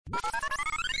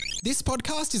This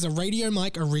podcast is a Radio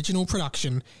Mike original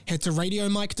production. Head to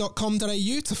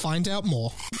radiomike.com.au to find out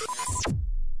more.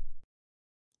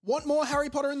 Want more Harry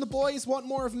Potter and the Boys? Want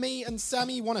more of me and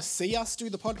Sammy? Want to see us do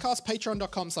the podcast?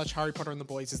 Patreon.com/Harry Potter and the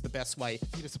Boys is the best way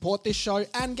for you to support this show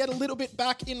and get a little bit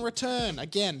back in return.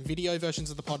 Again, video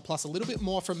versions of the pod plus a little bit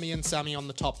more from me and Sammy on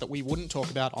the top that we wouldn't talk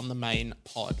about on the main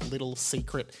pod. Little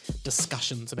secret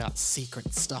discussions about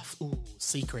secret stuff. Ooh,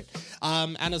 secret.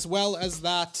 And as well as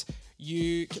that...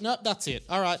 Nope, that's it.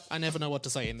 All right, I never know what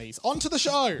to say in these. On to the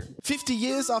show! 50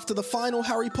 years after the final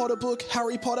Harry Potter book,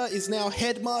 Harry Potter is now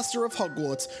headmaster of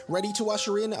Hogwarts, ready to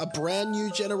usher in a brand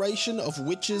new generation of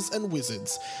witches and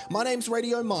wizards. My name's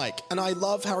Radio Mike, and I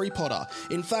love Harry Potter.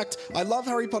 In fact, I love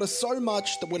Harry Potter so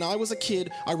much that when I was a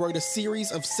kid, I wrote a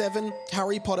series of 7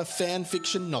 Harry Potter fan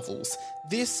fiction novels.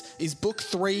 This is book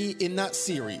 3 in that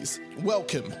series.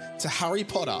 Welcome to Harry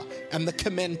Potter and the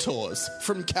Commentors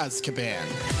from Kazkaban.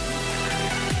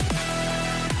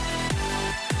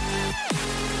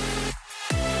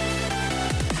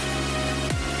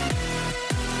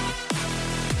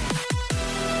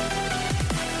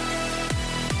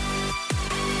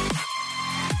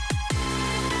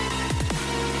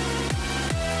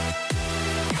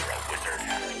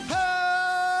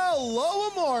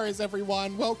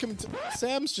 Everyone, welcome to...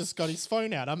 Sam's just got his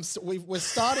phone out. We're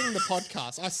starting the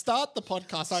podcast. I start the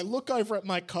podcast. I look over at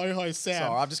my co-host Sam.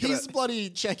 Sorry, He's bloody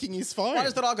checking his phone. I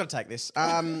just thought I've got to take this.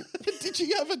 Did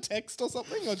you have a text or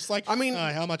something? Or just like, I mean,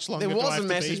 how much longer there do I was have a to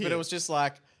be message, here? but it was just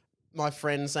like my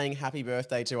friend saying happy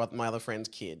birthday to my other friend's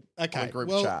kid. Okay, on a group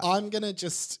well, chat. I'm going to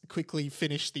just quickly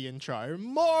finish the intro.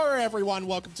 More, everyone.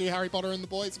 Welcome to Harry Potter and the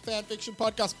Boys, a fan fiction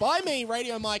podcast by me,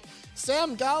 Radio Mike.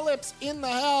 Sam Garlips in the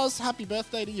house. Happy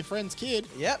birthday to your friend's kid.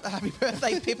 Yep, happy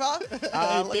birthday, Pippa.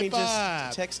 Let me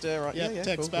just text her. Right? Yep, Yeah,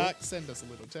 text cool, back. cool. Send us a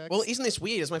little text. Well, isn't this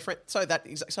weird? It's my friend. So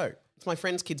it's my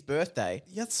friend's kid's birthday.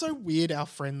 Yeah, it's so weird our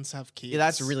friends have kids. Yeah,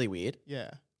 that's really weird.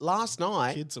 Yeah. Last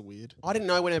night, Kids are weird. I didn't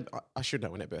know when I should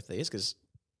know when her birthday is because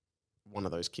one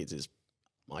of those kids is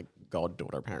my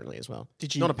goddaughter apparently as well.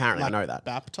 Did you Not apparently, I know that.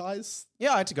 Baptize?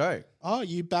 Yeah, I had to go. Oh,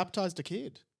 you baptized a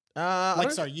kid.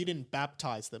 Sorry, you didn't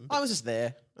baptize them. I was just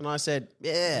there, and I said,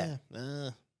 "Yeah."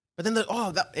 But then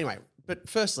anyway. But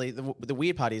firstly, the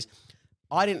weird part is,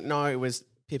 I didn't know it was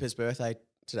Pippa's birthday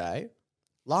today.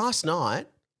 Last night,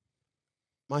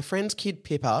 my friend's kid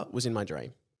Pippa was in my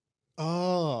dream.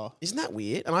 Oh, Isn't that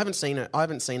weird? And I haven't seen it. I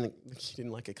haven't seen the kid in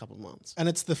like a couple of months. and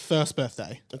it's the first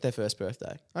birthday. At their first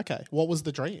birthday. Okay, what was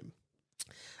the dream?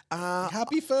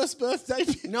 Happy first birthday.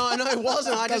 No, it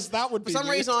wasn't. I 'Cause just that would be for some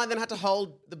weird. reason I then had to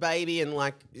hold the baby and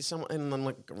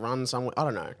then run somewhere. I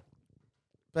don't know.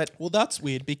 But Well, that's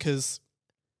weird because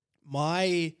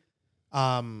my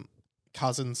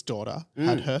cousin's daughter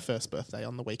had her first birthday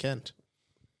on the weekend.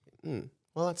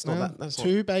 well, that's not that. That's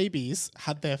Two babies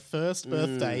had their first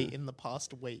birthday in the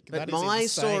past week. But That is my insane.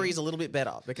 story is a little bit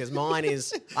better because mine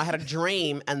is I had a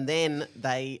dream and then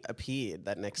they appeared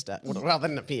that next day. Well, they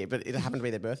didn't appear, but it happened to be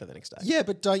their birthday the next day. Yeah,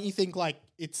 but don't you think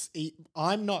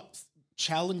I'm not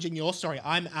challenging your story.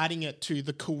 I'm adding it to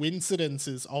the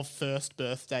coincidences of first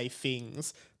birthday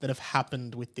things that have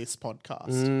happened with this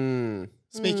podcast.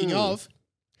 Speaking of,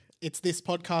 it's this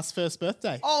podcast's first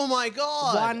birthday. Oh my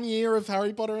God. 1 year of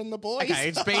Harry Potter and the Boys. Okay,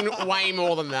 it's been way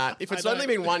more than that. If it's only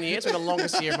been 1 year, it's been the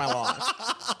longest year of my life.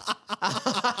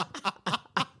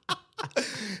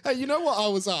 Hey, you know what I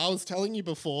was telling you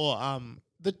before?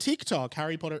 The TikTok,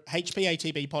 Harry Potter,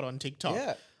 HPATB pod on TikTok.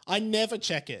 Yeah. I never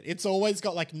check it. It's always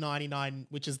got like 99,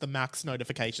 which is the max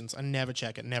notifications. I never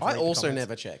check it. Never. I read the also comments.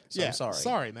 never check, so I'm sorry.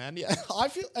 Sorry, man. Yeah, I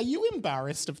feel. Are you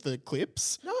embarrassed of the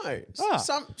clips? No. Ah.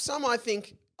 Some I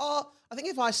think, I think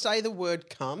if I say the word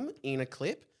come in a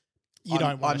clip, You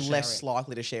don't want I'm to share less it.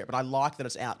 likely to share it, but I like that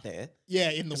it's out there.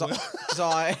 Yeah, in the world. Because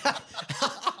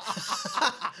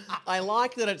I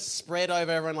like that it's spread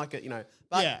over everyone like it,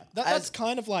 But Yeah, that's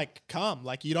kind of like cum.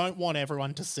 Like you don't want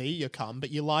everyone to see your cum, but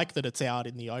you like that it's out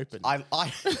in the open.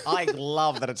 I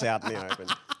love that it's out in the open.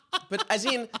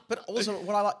 But also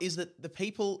what I like is that the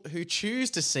people who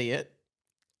choose to see it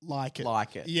like it.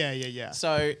 like it. Yeah.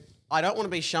 So I don't want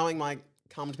to be showing my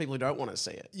cum to people who don't want to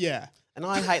see it. Yeah. And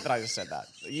I hate that I just said that.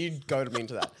 You goaded me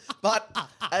into that. But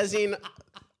as in,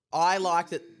 I like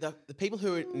that the people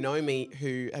who know me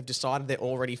who have decided they're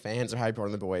already fans of Harry Potter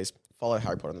and the Boys follow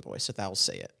Harry Potter and the Boys, so they'll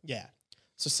see it. Yeah.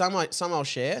 So some I'll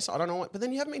share, so I don't know what, but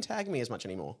then you haven't been tagging me as much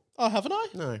anymore. Oh, haven't I?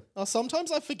 No. Oh,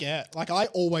 sometimes I forget. Like I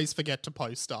always forget to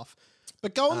post stuff.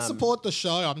 But go and support the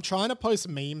show. I'm trying to post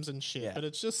memes and shit, but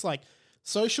it's just like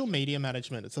social media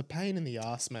management. It's a pain in the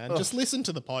ass, man. Just listen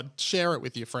to the pod, share it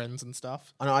with your friends and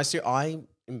stuff. I know.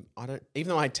 I don't. Even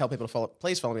though I tell people to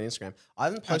please follow me on Instagram. I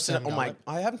haven't posted it on my.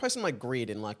 I haven't posted my grid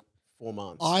in like 4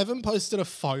 months. I haven't posted a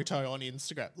photo on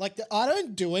Instagram. Like, I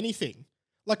don't do anything.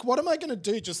 Like, what am I going to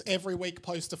do? Just every week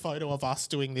post a photo of us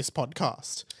doing this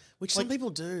podcast? Which some people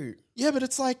do. Yeah, but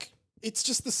it's like, it's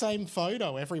just the same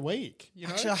photo every week. You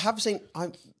know? Actually, I have seen.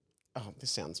 Oh,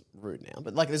 this sounds rude now,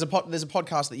 but like there's a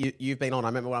podcast that you've been on. I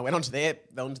remember when I went onto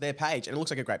their page, and it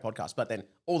looks like a great podcast. But then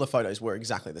all the photos were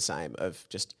exactly the same of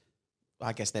just,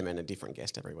 I guess, them and a different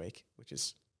guest every week, which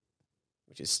is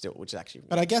actually.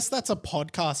 But I guess that's a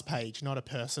podcast page, not a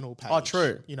personal page. Oh,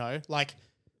 true. You know, like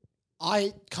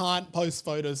I can't post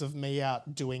photos of me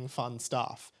out doing fun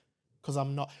stuff because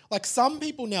I'm not like some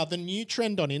people now. The new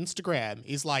trend on Instagram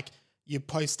is like you're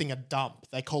posting a dump.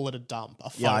 They call it a dump, a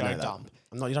photo dump.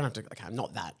 I'm not. You don't have to. Okay, I'm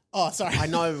not that. Oh, sorry. I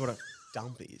know what a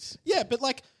dump is. Yeah, but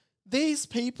like these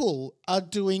people are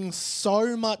doing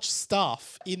so much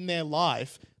stuff in their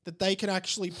life that they can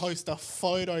actually post a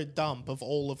photo dump of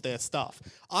all of their stuff.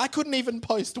 I couldn't even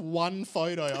post one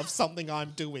photo of something I'm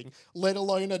doing, let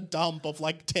alone a dump of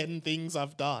like 10 things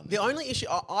I've done. The only issue,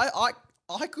 I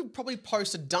could probably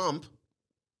post a dump.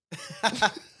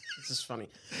 This is funny,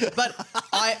 but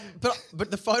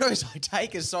the photos I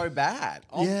take is so bad.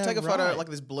 I'll take a photo like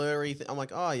this blurry thing. I'm like,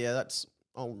 oh yeah,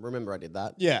 I'll remember I did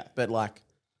that. Yeah, but like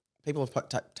people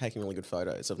have taken really good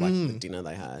photos of like the dinner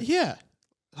they had. Yeah,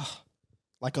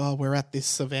 like we're at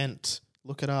this event.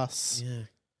 Look at us. Yeah,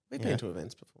 we've been to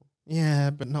events before. Yeah,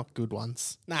 but not good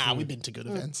ones. Nah, we've been to good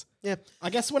events. Yeah.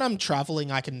 I guess when I'm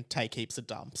traveling, I can take heaps of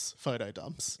dumps, photo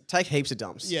dumps. Take heaps of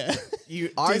dumps. Yeah.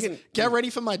 Get ready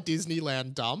for my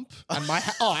Disneyland dump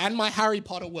and my Harry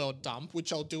Potter World dump,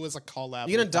 which I'll do as a collab.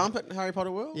 You're going to dump at Harry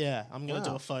Potter World? Yeah, I'm going to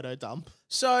do a photo dump.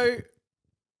 So,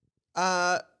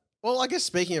 well, I guess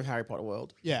speaking of Harry Potter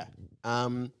World. Yeah.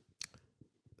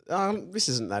 This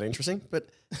isn't that interesting, but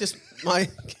just are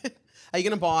you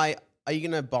going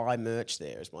to buy merch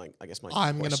there? Is my question.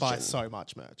 I'm going to buy so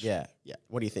much merch. Yeah. Yeah.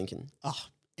 What are you thinking? Oh,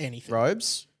 anything.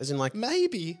 Robes? As in like...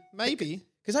 Maybe.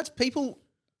 Because that's people,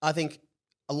 I think,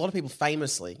 a lot of people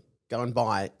famously go and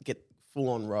get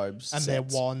full-on robes. And their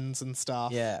wands and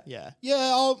stuff. Yeah. Yeah.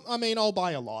 Yeah, I'll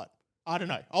buy a lot. I don't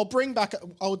know. I'll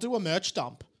do a merch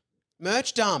dump.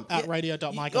 Merch dump. At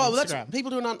radio.mike on Instagram. That's,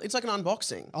 people do it's like an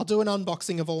unboxing. I'll do an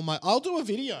unboxing of I'll do a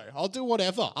video. I'll do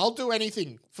whatever. I'll do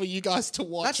anything for you guys to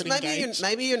watch and engage.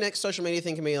 Maybe your next social media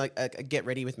thing can be like a get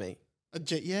ready with me.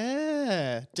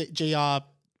 GRW.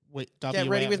 Get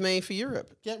ready with me for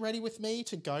Europe. Get ready with me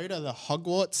to go to the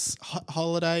Hogwarts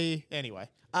holiday. Anyway.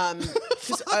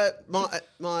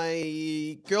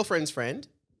 My girlfriend's friend,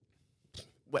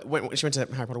 when she went to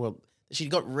Harry Potter World, she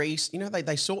got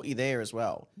they sort you there as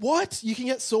well. What? You can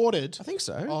get sorted? I think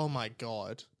so. Oh my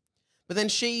God. But then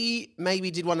she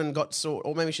maybe did one and got sorted,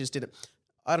 or maybe she just did it.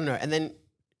 I don't know. And then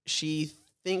she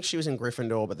thinks she was in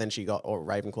Gryffindor, but then or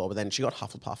Ravenclaw, but then she got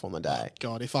Hufflepuff on the day.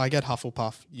 God, if I get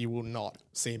Hufflepuff, you will not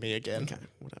see me again. Okay,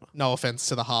 whatever. No offense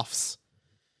to the Huffs.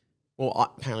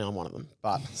 Well, apparently I'm one of them,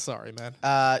 but... Sorry, man.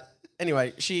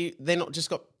 Anyway, she then just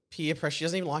got peer pressure. She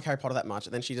doesn't even like Harry Potter that much.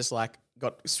 And then she just like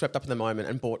got swept up in the moment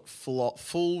and bought full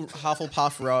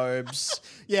Hufflepuff robes,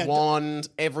 wand,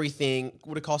 everything.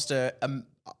 Would have cost her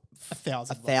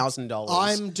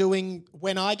 $1,000.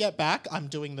 When I get back, I'm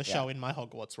doing the show in my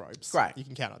Hogwarts robes. Great. You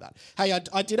can count on that. Hey,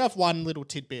 I did have one little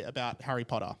tidbit about Harry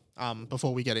Potter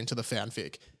before we get into the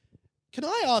fanfic. Can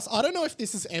I ask, I don't know if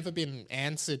this has ever been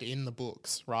answered in the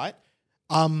books, right?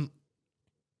 The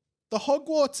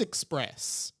Hogwarts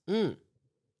Express,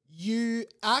 you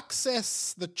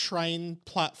access the train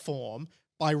platform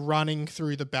by running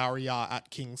through the barrier at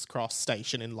King's Cross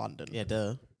station in London. Yeah,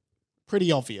 duh.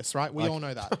 Pretty obvious, right? We all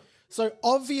know that. So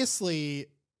obviously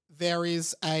there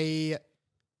is a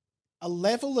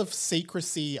level of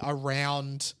secrecy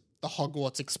around the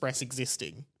Hogwarts Express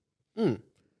existing.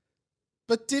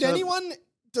 But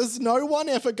does no one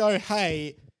ever go,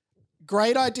 hey,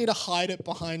 great idea to hide it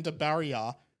behind a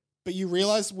barrier, but you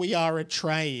realize we are a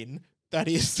train that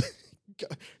is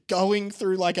going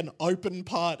through like an open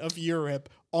part of Europe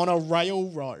on a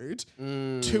railroad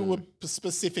to a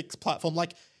specific platform.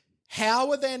 Like,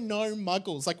 how are there no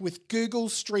muggles? Like with Google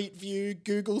Street View,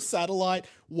 Google Satellite,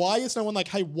 why is no one like,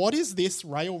 hey, what is this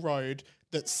railroad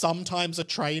that sometimes a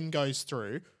train goes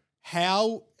through?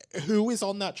 Who is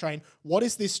on that train? What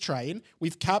is this train?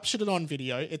 We've captured it on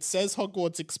video. It says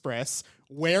Hogwarts Express.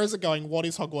 Where is it going? What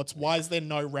is Hogwarts? Why is there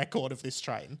no record of this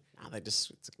train? Nah,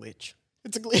 it's a glitch.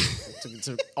 It's a glitch. It's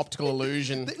an optical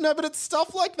illusion. No, but it's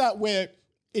stuff like that where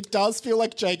it does feel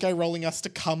like JK rolling us to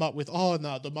come up with, oh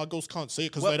no, the muggles can't see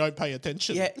it because they don't pay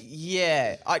attention.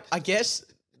 Yeah. I guess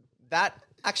that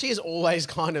actually is always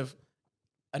kind of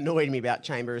annoyed me about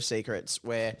Chamber of Secrets,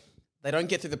 where they don't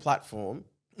get through the platform.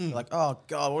 They're like, oh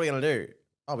God, what are we going to do?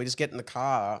 Oh, we just get in the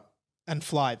car and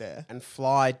fly there. and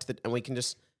fly and we can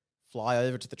just fly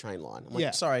over to the train line. I'm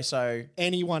like, sorry, so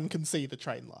anyone can see the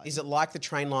train line. is it like the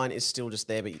train line is still just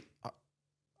there, but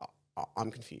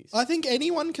I'm confused. I think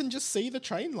anyone can just see the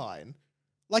train line.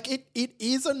 Like, it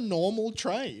is a normal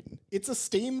train. It's a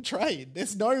steam train.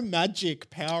 There's no magic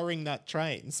powering that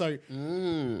train. So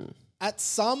at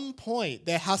some point,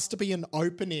 there has to be an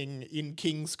opening in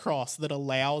King's Cross that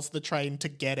allows the train to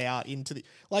get out into the...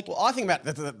 Like, Well, I think about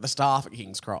the staff at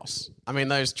King's Cross. I mean,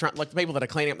 those like the people that are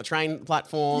cleaning up the train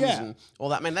platforms and all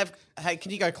that. Man, hey,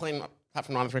 can you go clean up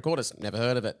platform 9 3/4? Never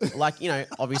heard of it. Like,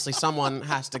 obviously someone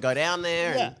has to go down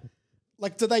there. yeah. And,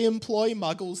 Like, do they employ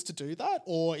muggles to do that?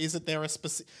 Or is it there a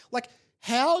specific... Like,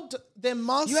 there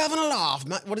must... you having a laugh,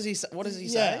 mate? What does he say?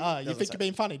 Yeah, you think you're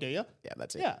being funny, do you? Yeah,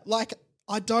 that's it. Yeah, like,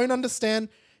 I don't understand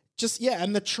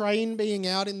and the train being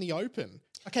out in the open.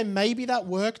 Okay, maybe that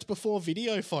worked before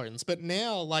video phones, but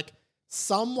now, like,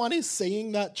 someone is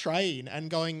seeing that train and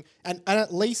going, and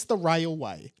at least the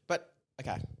railway. But,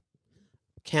 okay,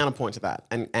 counterpoint to that,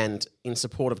 and in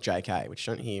support of JK, which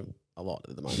you don't hear a lot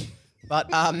at the moment,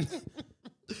 but...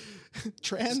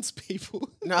 Trans people.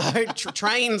 No,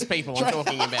 trains people I'm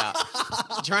talking about.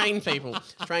 Trains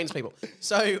people.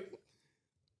 So,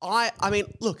 I mean,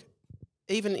 look,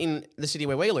 even in the city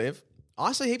where we live,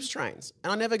 I see heaps of trains,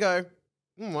 and I never go,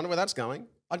 wonder where that's going.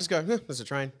 I just go, there's a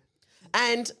train.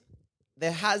 And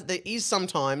there is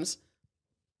sometimes,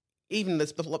 even the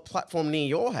platform near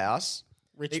your house,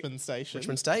 Richmond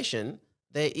Station,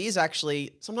 there is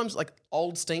actually sometimes like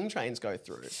old steam trains go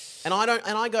through, and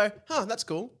I go, that's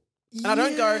cool. And I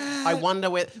don't go, I wonder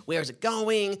where is it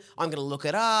going? I'm going to look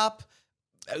it up.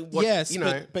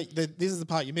 but this is the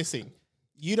part you're missing.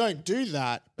 You don't do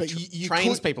that, but you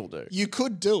people do. You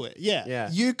could do it, yeah.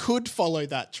 You could follow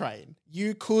that train.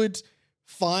 You could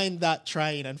find that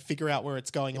train and figure out where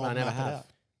it's going. And I never have.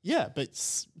 Yeah,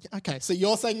 but okay. So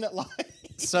you're saying that, like,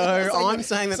 so I'm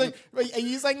saying that. So are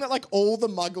you saying that, like, all the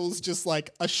Muggles just like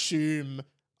assume?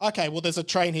 Okay, well, there's a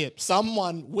train here.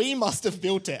 We must have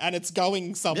built it, and it's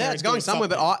going somewhere. Yeah, it's going somewhere.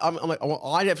 But I'm like,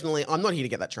 I'm not here to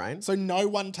get that train. So no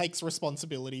one takes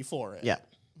responsibility for it. Yeah.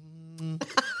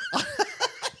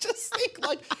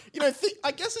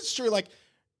 I guess it's true. Like,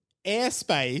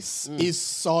 airspace is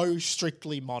so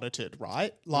strictly monitored,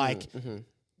 right? Like,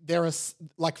 there is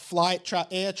like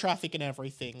air traffic and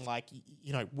everything. Like,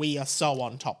 we are so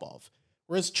on top of.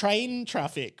 Whereas train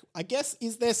traffic, I guess,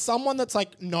 is there someone that's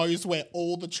like knows where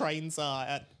all the trains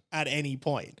are at any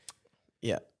point?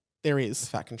 Yeah, there is.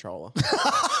 Fat controller.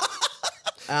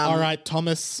 All right,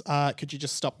 Thomas, could you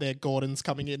just stop there? Gordon's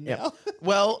coming in now.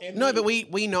 Well, no, but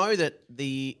we know that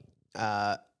the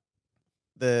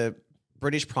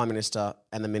British Prime Minister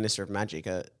and the Minister of Magic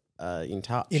are in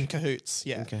touch. In cahoots,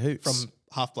 yeah. In cahoots. From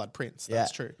Half-Blood Prince,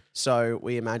 that's true. So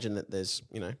we imagine that there's,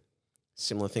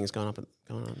 similar things going on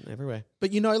everywhere.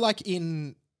 But like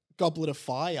in Goblet of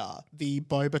Fire, the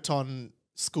Beauxbaton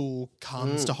school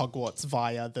comes to Hogwarts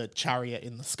via the chariot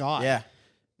in the sky. Yeah.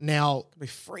 Now... It'd be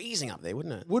freezing up there,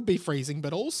 wouldn't it? Would be freezing,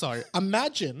 but also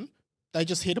imagine... They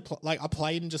just hit a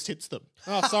plane just hits them.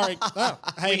 Oh, sorry. Oh,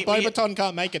 hey, Beauxbaton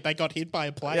can't make it. They got hit by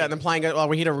a plane. Yeah, and the plane goes,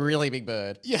 we hit a really big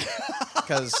bird. Yeah.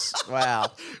 Because,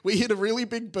 wow. We hit a really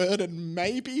big bird and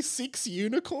maybe 6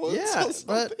 unicorns or something.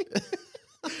 But...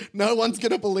 No one's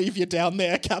going to believe you're down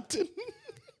there, Captain.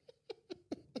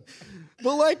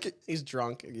 But, like... He's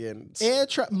drunk again.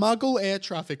 Muggle air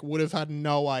traffic would have had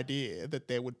no idea that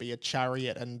there would be a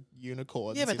chariot and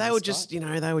unicorns. Yeah, but they would just,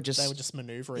 they would just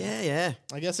maneuvering. Yeah.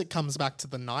 I guess it comes back to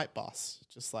the night bus.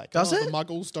 Just like, Does it? The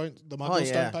Muggles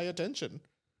don't pay attention.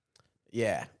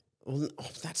 Yeah. Well,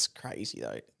 that's crazy,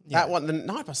 though. Yeah. That one, the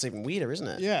night bus is even weirder, isn't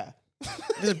it? Yeah.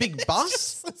 There's a big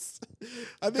bus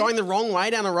going the wrong way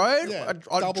down the road. Yeah,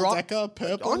 double-decker,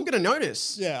 purple. I'm going to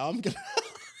notice. Yeah, I'm going to...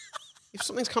 If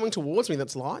something's coming towards me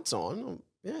that's lights on,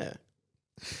 yeah.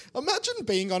 Imagine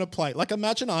being on a plane. Like,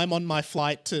 imagine I'm on my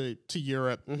flight to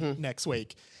Europe next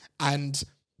week and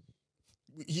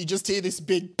you just hear this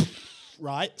big,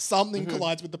 right? Something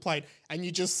collides with the plane and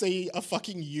you just see a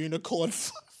fucking unicorn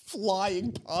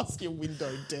flying past your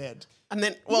window dead. And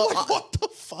then, well, like, what the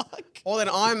fuck? Or then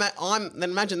then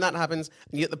imagine that happens,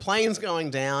 and the plane's going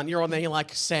down. You're on there. You're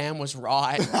like, Sam was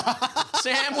right.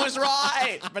 Sam was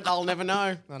right, but I'll never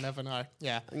know. I'll never know.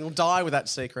 Yeah, and you'll die with that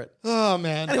secret. Oh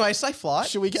man. Anyway, safe flight.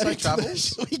 Should we get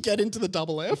into the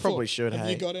double air? We probably should. Have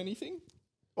you got anything?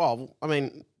 Well, I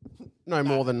mean, no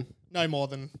more than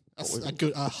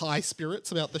a high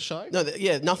spirits about the show. No,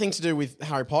 nothing to do with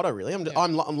Harry Potter. Really,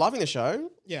 I'm loving the show.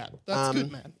 Yeah, that's good,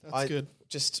 man. That's good.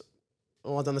 Just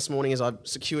all I've done this morning is I've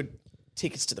secured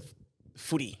tickets to the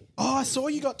footy. Oh, I saw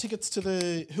you got tickets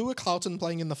to who are Carlton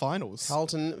playing in the finals?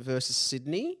 Carlton versus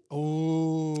Sydney.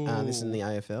 Oh. This is in the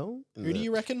AFL. Who do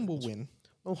you reckon will win?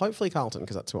 Well, hopefully Carlton,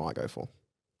 because that's who I go for.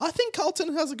 I think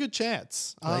Carlton has a good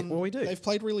chance. We do. They've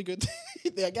played really good.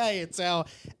 Okay, it's our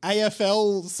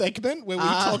AFL segment where we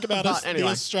talk about the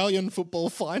Australian football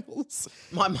finals.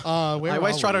 I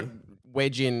always try to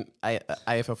wedge in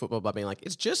AFL football by being like,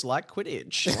 it's just like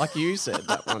Quidditch, like you said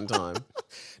that one time.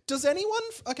 Does anyone...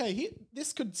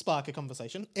 this could spark a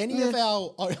conversation.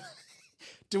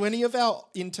 Do any of our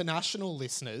international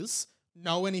listeners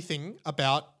know anything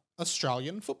about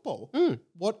Australian football?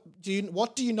 What do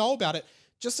you know about it?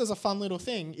 Just as a fun little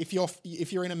thing, if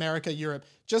you're in America, Europe,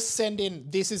 just send in,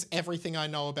 this is everything I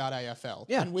know about AFL.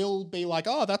 Yeah. And we'll be like,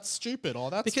 oh, that's stupid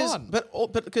or that's fun.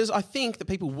 But because I think that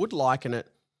people would liken it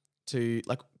to,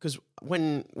 like, because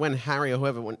when Harry or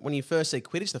whoever, when you first see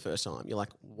Quidditch the first time, you're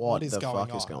like, what the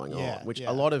fuck is going on? Which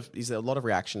is there a lot of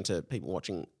reaction to people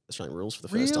watching Australian rules for the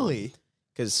first time. Really?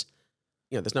 Because,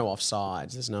 there's no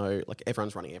offsides, there's no, like,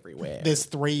 everyone's running everywhere. There's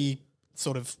three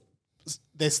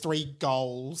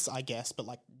goals, I guess, but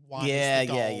like one is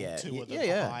the goal, two are the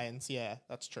behinds. Yeah,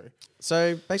 that's true.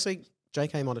 So basically,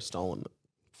 JK might have stolen it.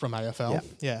 From AFL?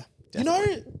 Yeah.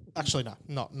 Definitely. Actually,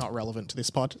 no, not relevant to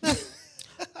this pod. All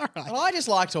right. Well, I just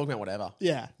like talking about whatever.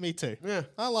 Yeah, me too. Yeah.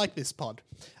 I like this pod.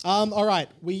 All right,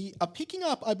 we are picking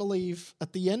up, I believe,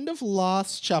 at the end of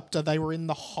last chapter, they were in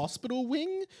the hospital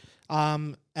wing,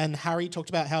 and Harry talked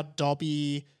about how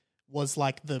Dobby was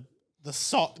like the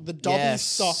sock. The Dobby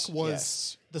sock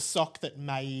was the sock that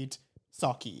made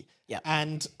Socky. Yeah.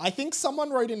 And I think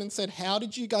someone wrote in and said, how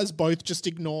did you guys both just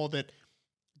ignore that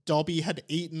Dobby had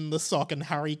eaten the sock and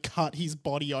Harry cut his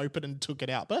body open and took it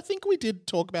out? But I think we did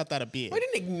talk about that a bit. We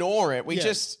didn't ignore it. We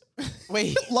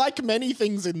like many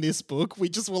things in this book, we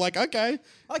just were like, okay.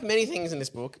 Like many things in this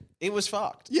book, it was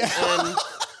fucked. Yeah. And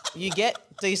you get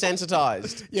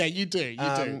desensitized. Yeah, you do. You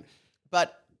do.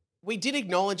 But we did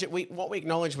acknowledge it. What we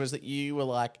acknowledged was that you were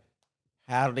like,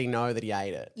 how did he know that he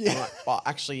ate it? Yeah. I'm like, well,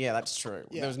 actually, yeah, that's true.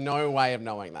 Yeah. There was no way of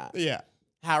knowing that. Yeah.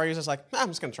 Harry was just like, I'm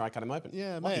just going to try and cut him open.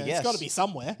 Yeah, Lucky man. guess. It's got to be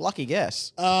somewhere. Lucky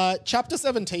guess. Chapter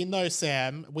 17, though,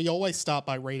 Sam, we always start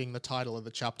by reading the title of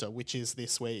the chapter, which is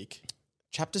this week.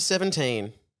 Chapter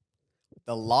 17.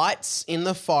 The Lights in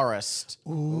the Forest.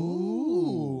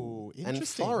 Ooh. Interesting. And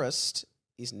Forest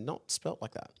is not spelt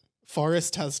like that.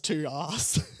 Forrest has two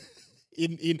R's.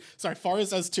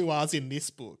 Forrest has two R's in this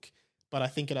book, but I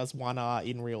think it has one R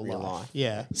in real life.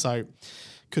 Yeah, so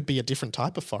could be a different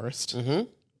type of forest.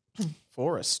 Mm-hmm.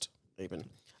 Forest, even.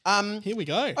 Here we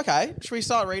go. Okay, should we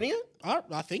start reading it?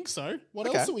 I think so. What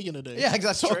else are we going to do? Yeah,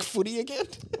 exactly. Talk footy again?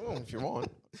 Oh, if you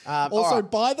want. Also,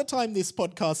 by the time this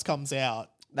podcast comes out,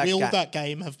 that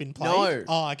game have been played? No.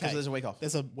 Oh, okay. Because there's a week off.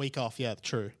 There's a week off, yeah,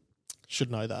 true.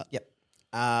 Should know that. Yep.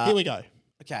 Here we go.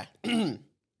 Okay.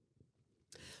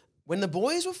 When the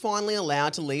boys were finally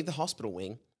allowed to leave the hospital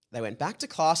wing, they went back to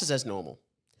classes as normal.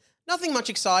 Nothing much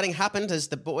exciting happened as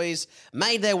the boys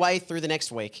made their way through the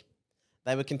next week.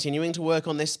 They were continuing to work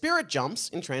on their spirit jumps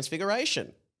in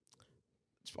Transfiguration.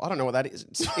 I don't know what that is.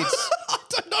 I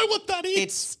don't know what that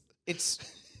is. It's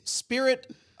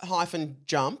spirit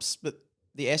 -jumps, but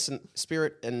the S and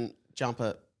spirit and jump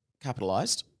are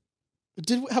capitalized.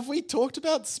 Have we talked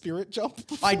about spirit jump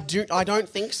before? I don't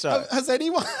think so. Has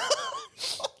anyone?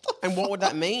 And what would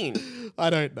that mean?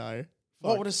 I don't know.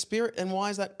 What would a spirit, and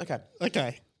why is that?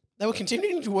 Okay. They were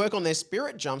continuing to work on their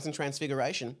spirit jumps in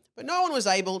Transfiguration, but no one was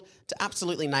able to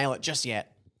absolutely nail it just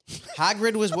yet.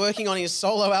 Hagrid was working on his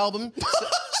solo album,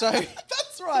 so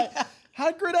that's right.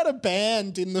 Hagrid had a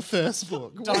band in the first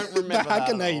book. Don't remember the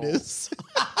Haganators.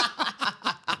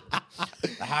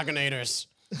 The Haganators.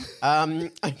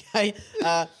 Okay.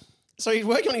 So he's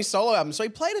working on his solo album. So he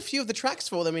played a few of the tracks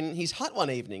for them in his hut one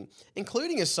evening,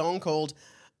 including a song called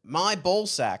My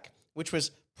Ballsack, which was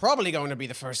probably going to be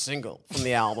the first single from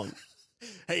the album.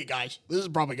 Hey guys, this is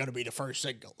probably going to be the first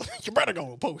single. You better go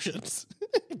with potions.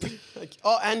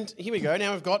 Oh, and here we go.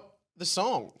 Now we've got the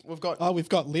song. We've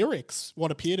got lyrics. What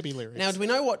appear to be lyrics. Now, do we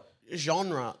know what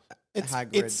genre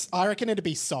Hagrid? I reckon it'd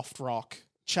be soft rock,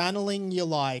 channeling your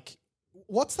like.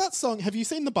 What's that song? Have you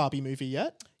seen the Barbie movie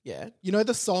yet? Yeah. You know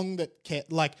the song that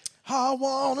like I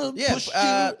wanna push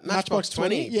you. Matchbox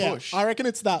 20. Yeah, Push. I reckon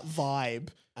it's that vibe.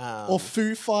 Or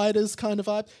Foo Fighters kind of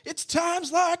vibe. It's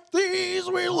times like these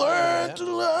we learn to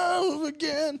love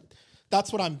again.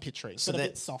 That's what I'm picturing. So a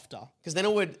bit softer. Because then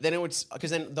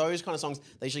those kind of songs,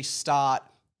 they usually start,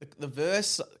 the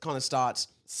verse kind of starts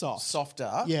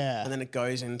softer. Yeah. And then it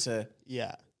goes into,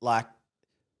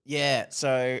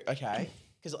 so, okay.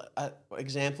 Because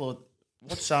example,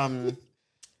 what's,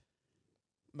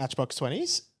 Matchbox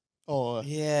 20s? Or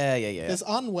Yeah. there's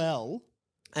Unwell.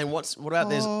 And what about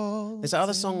there's that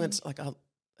other song that's like oh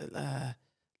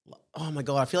my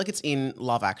god, I feel like it's in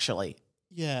Love Actually.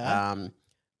 Yeah.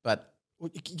 But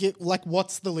Like,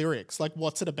 what's the lyrics? Like,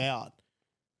 what's it about?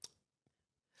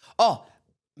 oh,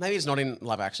 maybe it's not in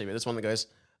Love Actually, but this one that goes,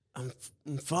 I'm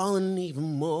falling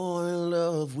even more in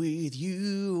love with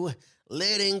you,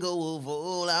 letting go of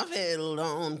all I've held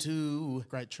on to.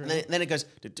 Great tune. And then it goes,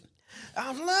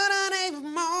 I'm learning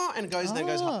even more, and it goes, then it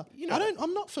goes, you know.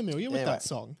 I'm not familiar with that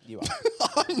song. You are.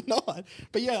 I'm not.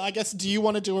 But yeah, I guess, do you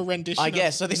want to do a rendition I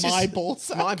guess. So of this My is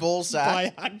Ballsack? My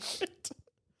Ballsack. By Hagrid.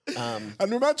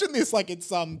 And imagine this, like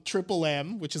it's Triple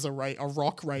M, which is a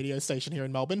rock radio station here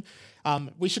in Melbourne.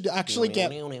 We should actually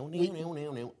get...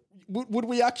 Would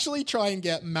we actually try and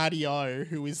get Matty O,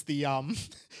 who is the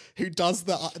who does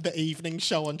the evening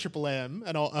show on Triple M,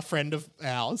 and a friend of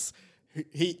ours,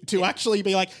 to actually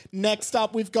be like, next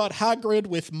up we've got Hagrid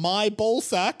with My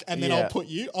Ballsack, and then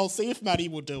I'll see if Matty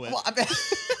will do it. Well,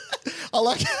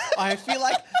 I feel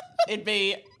like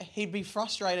he'd be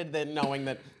frustrated then knowing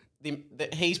that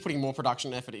he's putting more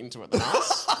production effort into it than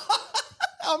us.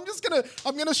 I'm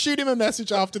gonna shoot him a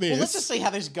message after this. Well, let's just see how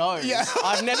this goes. Yeah.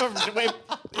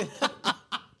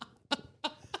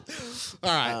 All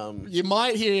right, you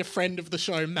might hear a friend of the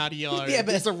show, Matty O,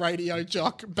 as a radio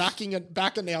jock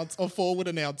forward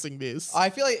announcing this. I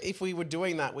feel like if we were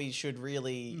doing that, we should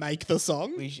really make the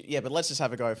song. But let's just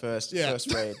have a go first. Yeah.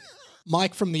 First read.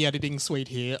 Mike from the editing suite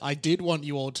here. I did want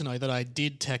you all to know that I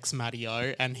did text Matty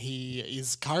O, and he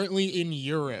is currently in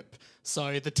Europe.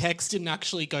 So the text didn't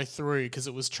actually go through because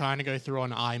it was trying to go through on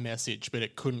iMessage, but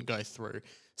it couldn't go through.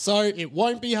 So it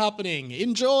won't be happening.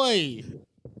 Enjoy.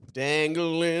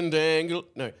 Dangling. No,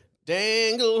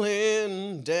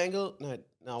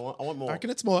 I want more. I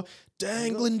reckon it's more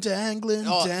dangling.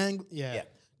 Yeah.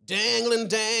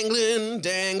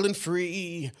 Dangling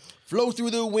free. Flow through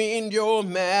the wind, your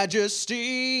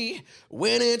majesty.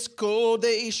 When it's cold,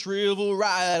 they shrivel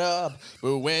right up.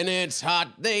 But when it's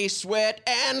hot, they sweat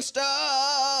and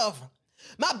stuff.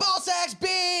 My ballsack's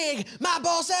big, my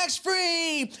ballsack's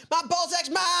free. My ballsack's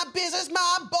my business,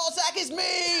 my ballsack is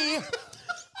me.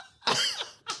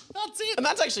 That's it. And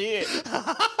that's actually it.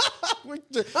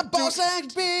 My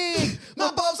ballsack's big,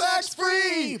 my ballsack's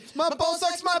free. My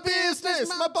ballsack's my business,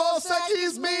 my ballsack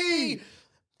is me.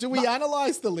 Do we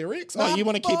analyse the lyrics? Oh, you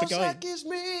want to keep it going? My ballsack is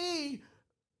me.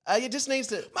 It just needs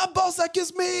to... My ballsack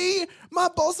is me. My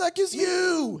ballsack is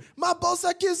you. My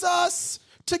ballsack is us.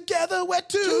 Together we're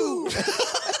two.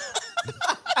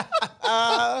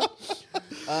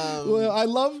 Well, I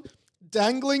love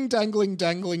dangling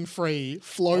free.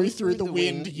 Flow through the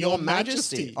wind, your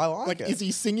majesty. I like it. Is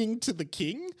he singing to the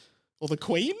king or the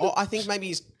queen? Oh, I think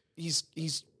maybe he's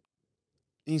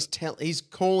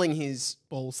calling his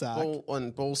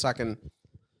ballsack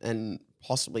and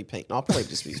possibly Pete. No, I'll probably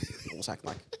just be ballsack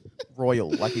like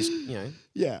royal, like he's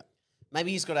Yeah.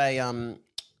 Maybe he's got a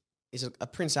is it a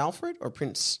Prince Alfred or a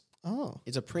Prince? Oh,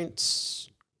 it's a Prince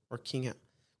or King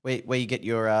where you get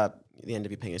your the end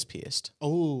of your penis pierced.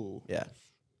 Oh, yeah.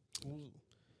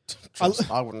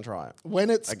 Trust, I wouldn't try it. When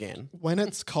it's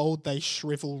cold, they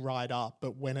shrivel right up,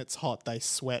 but when it's hot, they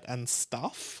sweat and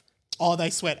stuff. Oh, they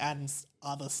sweat and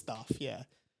other stuff, yeah.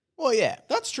 Well, yeah.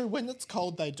 That's true. When it's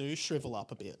cold, they do shrivel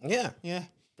up a bit. Yeah. Yeah.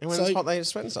 And when it's hot, they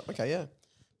sweat and stuff. Okay, yeah.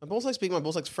 My ballsack's big, my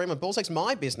ballsack's free, my ballsack's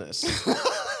my business.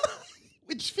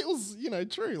 Which feels,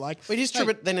 true. Like, it is true,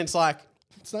 but then it's like,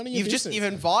 it's none of your business. you've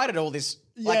invited all this.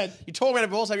 Yeah. Like, you talk about a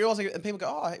ballsack, and people go,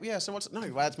 oh, yeah, so what's... No,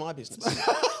 that's my business.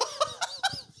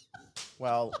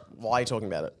 Well, why are you talking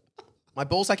about it? My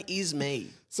ballsack is me.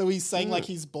 So he's saying like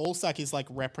his ballsack is like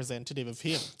representative of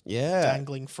him. Yeah.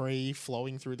 Dangling free,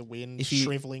 flowing through the wind,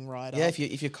 shriveling right up. Yeah,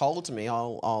 if you're cold to me,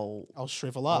 I'll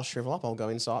shrivel up. I'll shrivel up. I'll go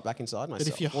back inside myself. But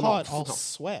if you're hot, I'll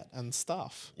sweat and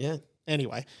stuff. Yeah.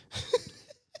 Anyway,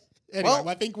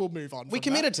 I think we'll move on. We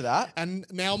committed to that. And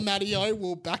now Matty O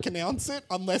will back announce it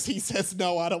unless he says,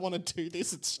 no, I don't want to do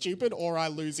this. It's stupid, or I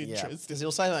lose interest. Because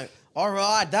he'll say like, all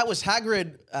right, that was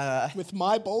Hagrid. With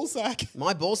My Ballsack.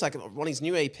 My Ballsack on his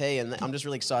new EP, and I'm just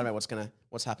really excited about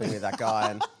what's happening with that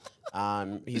guy.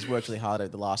 And he's worked really hard over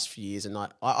the last few years, and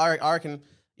I reckon,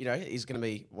 he's going to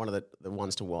be one of the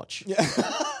ones to watch. Yeah.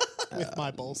 With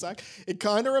My Ballsack. It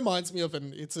kind of reminds me of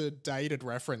it's a dated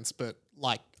reference, but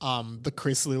like the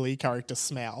Chris Lilly character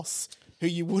Smouse, who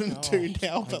you wouldn't do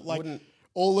now, but like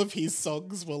all of his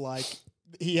songs were like,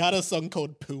 he had a song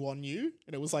called Poo on You,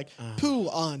 and it was like, poo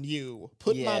on you,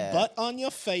 put my butt on your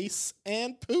face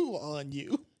and poo on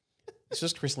you. It's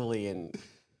just Chris Lilly in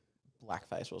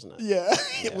blackface, wasn't it? Yeah,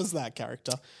 it was that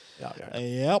character.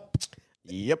 Yeah.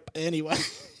 Yep. Anyway.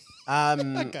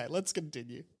 Okay, let's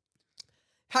continue.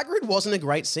 Hagrid wasn't a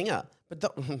great singer, but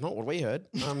not what we heard.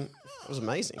 It was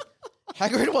amazing.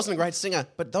 Hagrid wasn't a great singer,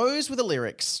 but those were the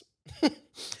lyrics.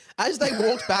 As they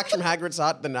walked back from Hagrid's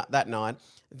hut that night,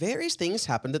 various things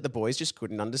happened that the boys just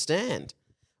couldn't understand.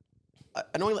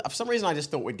 Annoyingly, for some reason, I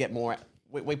just thought we'd get more.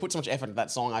 We put so much effort into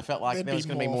that song. I felt like there was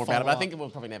going to be more about it, but I think we'll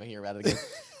probably never hear about it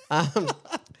again.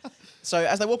 So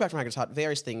as they walked back from Hagrid's hut,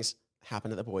 various things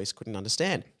happened that the boys couldn't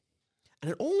understand.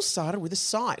 And it all started with a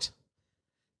sight.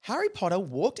 Harry Potter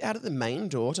walked out of the main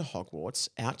door to Hogwarts,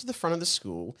 out to the front of the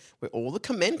school, where all the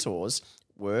Commentors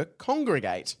were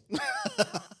congregate.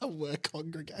 Were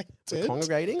congregated.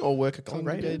 Congregating or were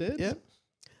congregated.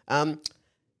 Yeah.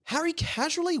 Harry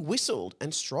casually whistled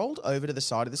and strolled over to the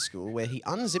side of the school where he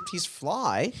unzipped his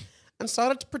fly and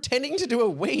started pretending to do a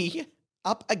wee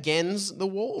up against the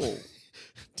wall.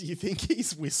 Do you think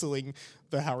he's whistling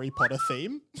the Harry Potter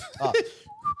theme? Oh.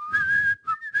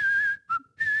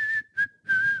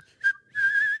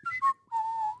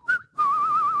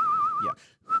 Yeah.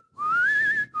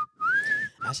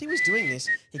 As he was doing this,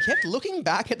 he kept looking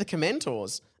back at the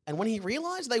Commentors, and when he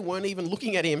realised they weren't even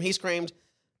looking at him, he screamed,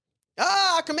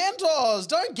 "Ah, Commentors,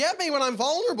 don't get me when I'm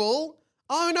vulnerable.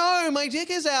 Oh no, my dick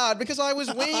is out because I was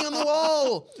weeing on the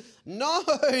wall. No,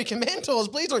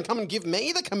 Commentors, please don't come and give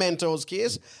me the Commentors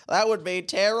kiss. That would be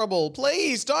terrible.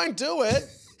 Please don't do it."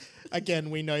 Again,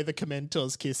 we know the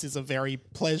Commentors kiss is a very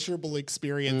pleasurable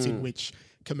experience in which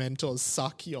Commentors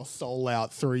suck your soul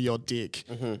out through your dick.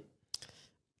 Mm-hmm.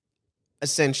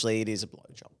 Essentially, it is a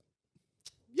blowjob.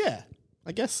 Yeah,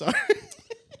 I guess so.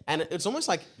 And it's almost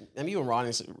like, maybe you were writing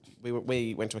this,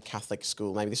 we went to a Catholic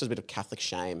school, maybe this was a bit of Catholic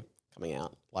shame coming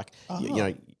out. Like, you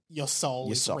know, your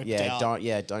soul is ripped yeah, out.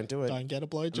 Don't do it. Don't get a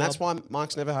blowjob. And that's why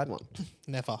Mike's never had one.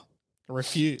 Never.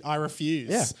 I refuse.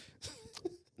 Yeah.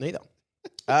 Neither.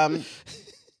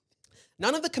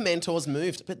 None of the Commentors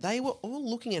moved, but they were all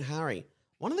looking at Harry.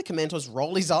 One of the Commentors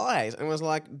rolled his eyes and was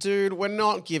like, "Dude, we're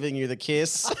not giving you the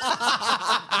kiss."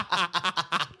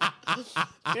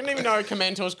 Didn't even know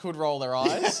Commentors could roll their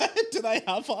eyes. Do they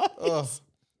have eyes? Ugh.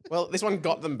 Well, this one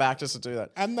got them back just to do that.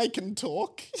 And they can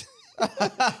talk.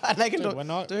 And they can talk. We're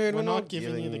not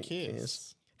giving you the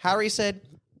kiss. Harry said,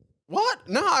 "What?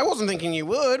 No, I wasn't thinking you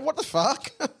would. What the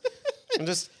fuck?" And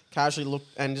just casually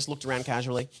looked around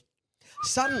casually.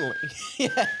 Suddenly,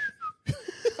 yeah.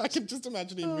 I can just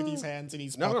imagine him with his hands in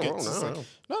his No, pockets.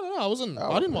 No, I wasn't.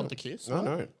 I didn't want the kiss.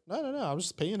 No. I was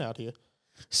just peeing out here.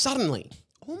 Suddenly,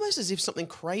 almost as if something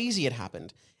crazy had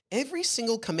happened, every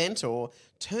single Commentor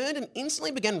turned and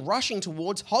instantly began rushing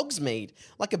towards Hogsmeade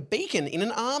like a beacon in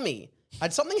an army.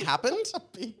 Had something happened? A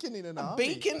beacon in an A army.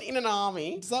 beacon in an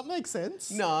army? Does that make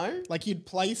sense? No. Like you'd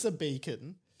place a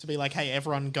beacon to be like, "Hey,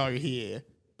 everyone, go here."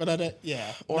 But I don't.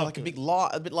 Yeah. Or like a big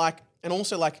light, a bit like, and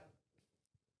also like,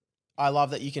 I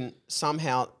love that you can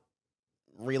somehow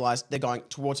realize they're going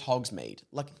towards Hogsmeade,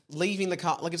 like leaving the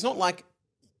car. Like it's not like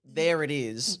there it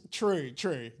is. True.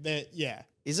 Yeah.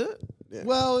 Is it? Yeah.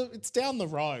 Well, it's down the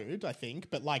road, I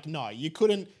think. But like, no, you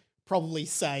couldn't probably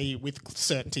say with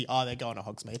certainty, "Oh, they're going to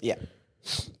Hogsmeade." Yeah.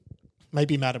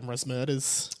 Maybe Madame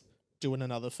Rosmerta's doing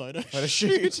another photo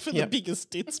shoot. for the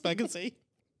Biggest Tits magazine.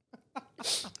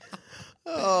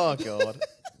 Oh God.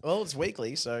 Well, it's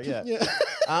weekly, so yeah. Yeah.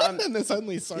 And there's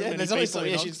only so many there's only people.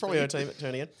 so, she's probably her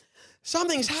turning it.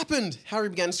 Something's happened. Harry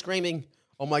began screaming.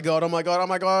 "Oh my God, oh my God, oh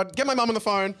my God. Get my mum on the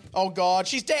phone. Oh God,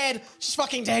 she's dead. She's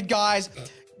fucking dead, guys.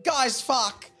 Guys,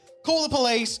 fuck. Call the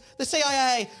police, the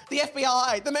CIA, the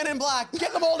FBI, the Men in Black.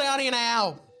 Get them all down here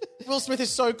now." Will Smith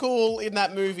is so cool in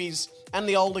that movies and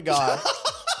the older guy.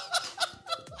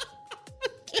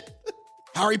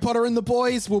 Harry Potter and the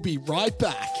Boys will be right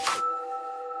back.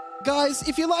 Guys,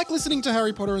 if you like listening to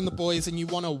Harry Potter and the Boys and you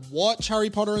want to watch Harry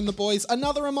Potter and the Boys,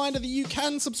 another reminder that you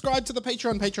can subscribe to the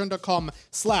Patreon,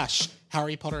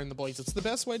 patreon.com/Harry Potter and the Boys. It's the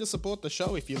best way to support the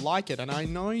show if you like it, and I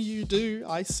know you do.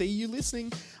 I see you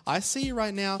listening. I see you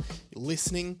right now. You're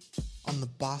listening on the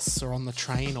bus or on the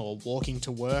train or walking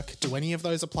to work. Do any of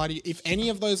those apply to you? If any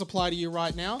of those apply to you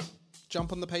right now,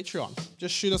 jump on the Patreon.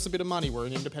 Just shoot us a bit of money. We're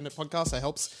an independent podcast. It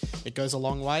helps. It goes a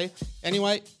long way.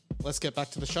 Anyway, let's get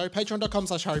back to the show.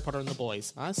 Patreon.com/Harry Potter and the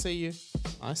Boys. I see you.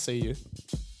 I see you.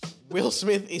 Will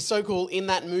Smith is so cool in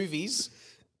that movies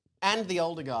and the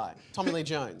older guy, Tommy Lee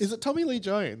Jones. Is it Tommy Lee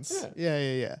Jones?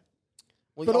 Yeah.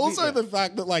 Well, But also the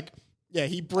fact that, like, yeah,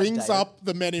 he brings up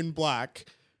the Men in Black,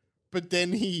 but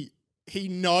then he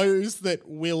knows that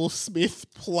Will Smith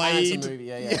played. It's a movie,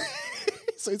 yeah.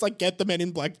 So he's like, "Get the Men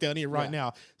in Black down here right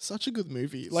now." Such a good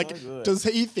movie. Like, good. does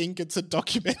he think it's a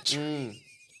documentary?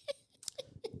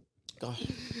 God,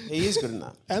 he is good in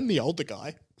that. And the older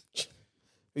guy.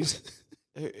 Who's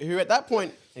who at that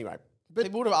point, anyway,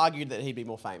 people would have argued that he'd be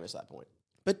more famous at that point.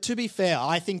 But to be fair,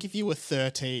 I think if you were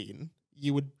 13,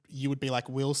 you would be like,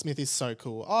 Will Smith is so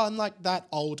cool. Oh, and like that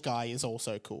old guy is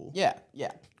also cool. Yeah,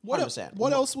 100%.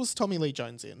 What else was Tommy Lee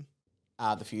Jones in?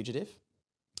 The Fugitive.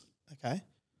 Okay.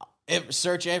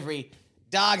 Search every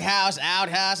doghouse,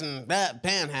 outhouse, and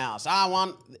penthouse. I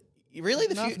want... Really?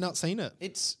 I've not seen it.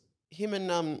 It's him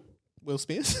and... Will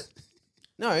Smith?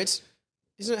 No, isn't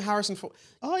it Harrison Ford?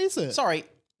 Oh, is it? Sorry.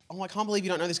 Oh, I can't believe you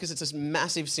don't know this because it's this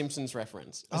massive Simpsons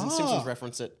reference. As in Simpsons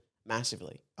reference it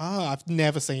massively. I've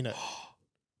never seen it.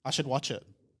 I should watch it.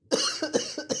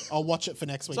 I'll watch it for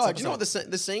next week's episode. Do you know what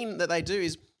the scene that they do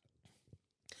is...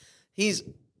 He's...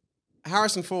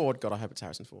 Harrison Ford, God, I hope it's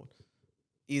Harrison Ford,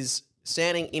 is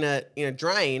standing in a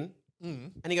drain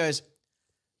and he goes,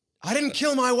 I didn't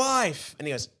kill my wife. And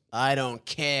he goes, I don't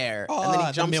care. And then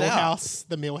he jumps out.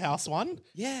 The Millhouse one?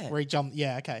 Yeah. Where he jumped.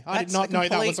 Yeah, okay. I did That's not know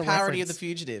that was a parody reference. of The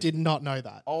Fugitive. Did not know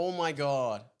that. Oh my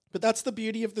God. But that's the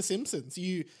beauty of The Simpsons.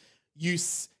 You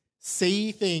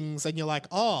see things and you're like,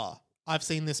 oh, I've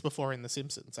seen this before in The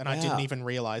Simpsons. And I didn't even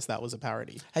realize that was a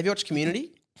parody. Have you watched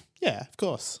Community? Yeah, of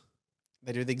course.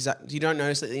 They do the exact... You don't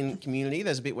notice that in Community,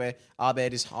 there's a bit where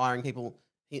Abed is hiring people...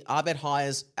 Abed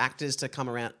hires actors to come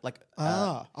around, like...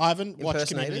 I haven't watched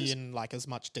Community in like as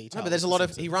much detail. No, but there's a lot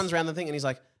of... He runs around the thing and he's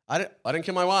like, I didn't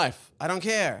kill my wife. I don't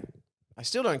care. I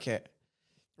still don't care.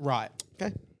 Right.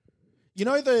 Okay. You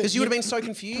know the... Because you would have been so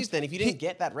confused then if you didn't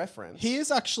get that reference. Here's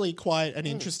actually quite an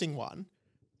interesting one.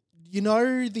 You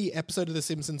know the episode of The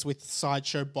Simpsons with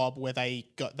Sideshow Bob where they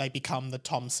become the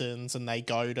Thompsons and they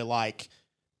go to like...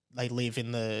 They live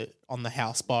on the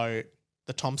houseboat,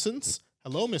 the Thompsons.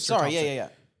 Hello, Mr. Sorry, Thompson. yeah.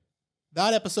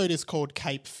 That episode is called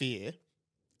Cape Fear,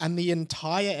 and the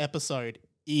entire episode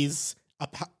is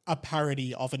a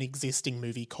parody of an existing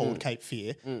movie called Cape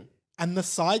Fear. And the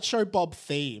Sideshow Bob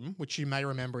theme, which you may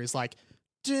remember, is like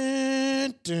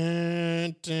dun,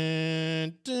 dun,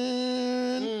 dun,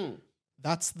 dun.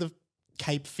 That's the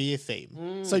Cape Fear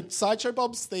theme. So Sideshow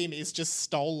Bob's theme is just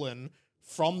stolen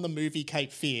from the movie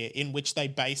Cape Fear, in which they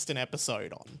based an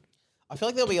episode on. I feel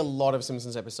like there'll be a lot of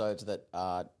Simpsons episodes that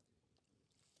probably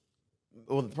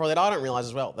that I don't realise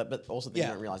as well, but also that you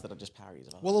don't realise that are just parodies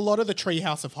of others. Well, a lot of the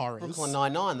Treehouse of Horrors. Brooklyn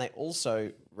Nine-Nine, they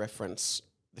also reference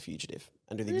The Fugitive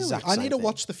and do the exact same I need to thing.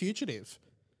 watch The Fugitive.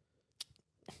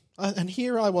 And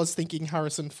here I was thinking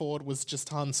Harrison Ford was just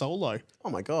Han Solo. Oh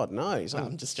my God, no.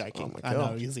 I'm just joking. Oh my I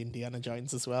God. know he's Indiana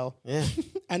Jones as well. Yeah.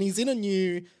 And he's in a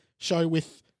new show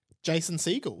with Jason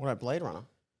Segel. What about Blade Runner?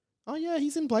 Oh yeah,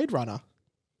 he's in Blade Runner.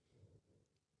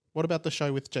 What about the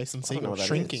show with Jason don't know Segel? what that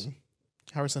Shrinking. is.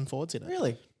 Harrison Ford's in it.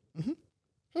 Really?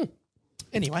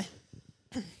 Anyway.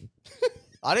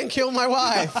 I didn't kill my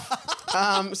wife.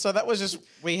 So that was just,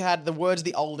 we had the words of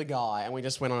the older guy and we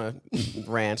just went on a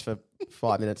rant for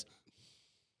 5 minutes.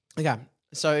 Okay.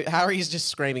 So Harry's just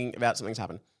screaming about something's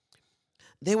happened.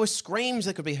 There were screams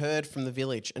that could be heard from the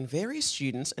village and various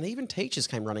students and even teachers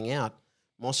came running out.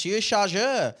 Monsieur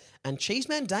Chargeur and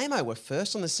Cheeseman Damo were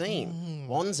first on the scene.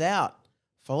 Wands out,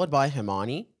 followed by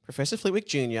Hermione, Professor Flitwick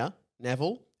Jr.,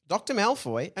 Neville, Dr.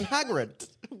 Malfoy, and Hagrid.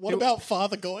 What about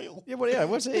Father Goyle? Yeah,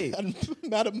 what's he? And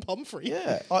Madame Pomfrey.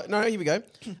 Yeah. Oh, no, here we go.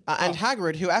 And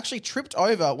Hagrid, who actually tripped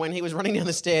over when he was running down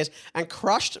the stairs and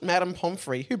crushed Madame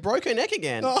Pomfrey, who broke her neck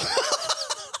again.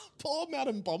 Poor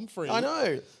Madame Pomfrey. I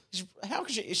know. How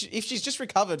could she, if she's just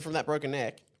recovered from that broken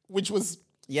neck? Which was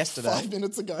Yesterday. 5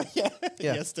 minutes ago. Yeah.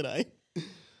 Yesterday.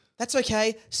 That's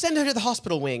okay. Send her to the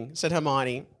hospital wing, said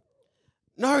Hermione.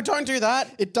 No, don't do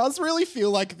that. It does really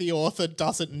feel like the author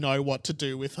doesn't know what to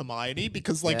do with Hermione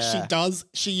because like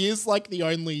she is like the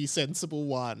only sensible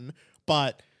one,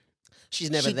 but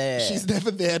she's never there. She's never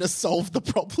there to solve the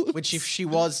problem. Which if she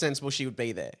was sensible, she would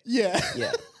be there. Yeah.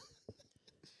 Yeah.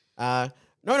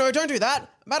 No, don't do that.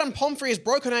 Madame Pomfrey has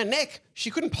broken her neck. She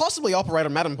couldn't possibly operate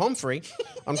on Madame Pomfrey.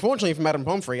 Unfortunately for Madame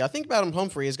Pomfrey, I think Madame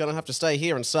Pomfrey is going to have to stay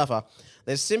here and suffer.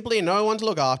 There's simply no one to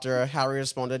look after her, Harry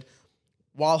responded,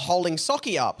 while holding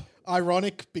Socky up.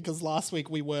 Ironic because last week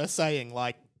we were saying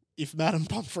like, if Madame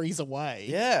Pomfrey's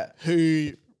away,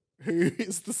 who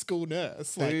is the school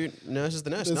nurse? Like, who nurses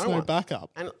the nurse? There's no one. backup.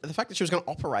 And the fact that she was going to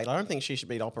operate, I don't think she should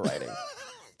be operating.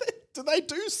 Do they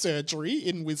do surgery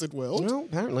in Wizard World? Well,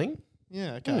 apparently.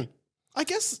 Yeah, okay. I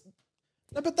guess,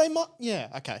 no, but they might, yeah,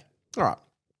 okay. All right.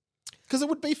 Because it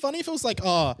would be funny if it was like,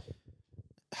 oh,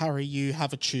 Harry, you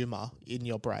have a tumour in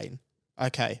your brain.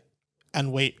 Okay.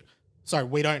 And we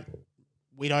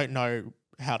don't know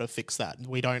how to fix that.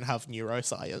 We don't have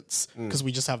neuroscience because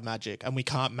we just have magic and we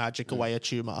can't magic away a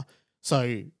tumour.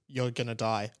 So you're going to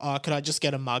die. Could I just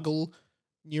get a muggle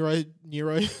Probably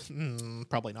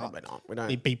not. Probably not. We don't.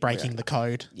 He'd be breaking the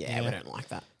code. Yeah, we don't like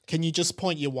that. Can you just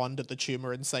point your wand at the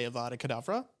tumor and say Avada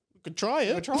Kedavra? We could try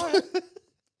it. We'll try it.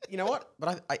 You know what?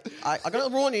 But I got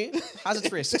to warn you, has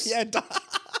its risks. Yeah.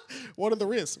 What are the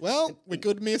risks? Well, we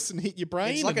could miss and hit your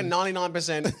brain. It's like a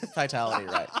 99% fatality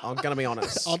rate. I'm going to be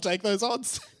honest. I'll take those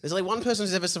odds. There's only one person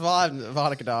who's ever survived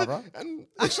Avada Kedavra. And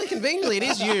actually, conveniently, it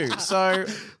is you. So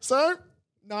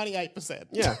 98%.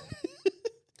 yeah.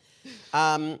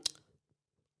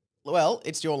 Well,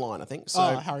 it's your line, I think.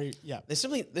 So Harry, yeah. There's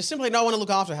simply no one to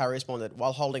look after, Harry responded,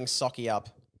 while holding Socky up.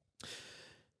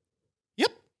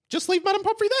 Yep. Just leave Madame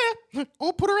Pomfrey there,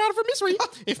 or put her out of her misery.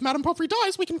 If Madame Pomfrey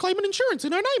dies, we can claim an insurance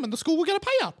in her name, and the school will get a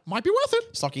payout. Might be worth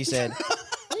it. Socky said,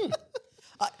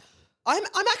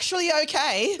 I'm actually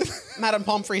okay, Madame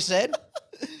Pomfrey said.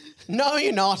 No,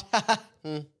 you're not.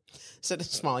 Said a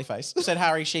smiley face. Said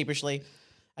Harry sheepishly,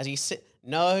 as he said,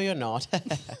 no, you're not.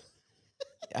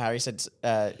 Harry said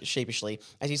sheepishly,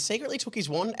 as he secretly took his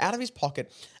wand out of his pocket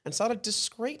and started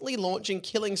discreetly launching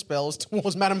killing spells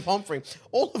towards Madame Pomfrey,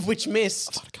 all of which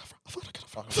missed.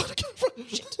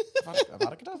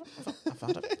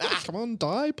 Come on,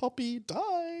 die, Poppy,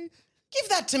 die. Give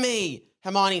that to me,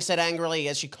 Hermione said angrily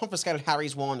as she confiscated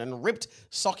Harry's wand and ripped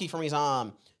Socky from his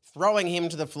arm, throwing him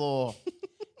to the floor.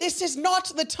 This is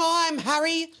not the time,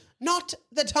 Harry. Not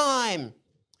the time.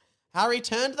 Harry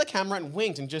turned to the camera and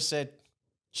winked and just said,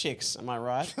 chicks, am I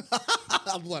right?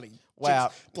 Bloody. Wow.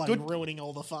 Chicks, bloody ruining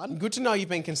all the fun. Good to know you've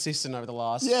been consistent over the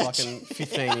last fucking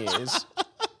 15 years.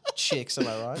 Chicks, am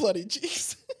I right? Bloody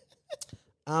chicks.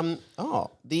 What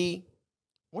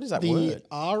is that the word?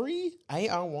 Ari?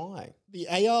 A-R-Y. The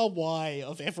A-R-Y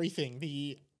of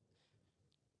everything.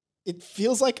 It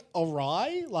feels like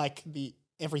awry, like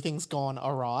everything's gone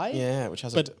awry. Yeah, which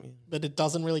has but it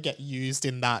doesn't really get used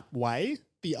in that way.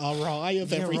 The awry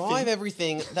of everything. The awry of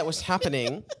everything that was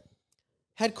happening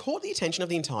had caught the attention of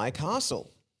the entire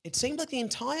castle. It seemed like the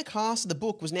entire cast of the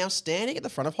book was now standing at the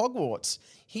front of Hogwarts,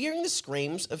 hearing the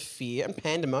screams of fear and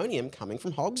pandemonium coming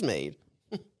from Hogsmeade.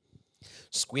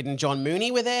 Squid and John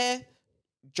Mooney were there,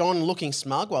 John looking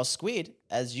smug while Squid,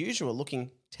 as usual,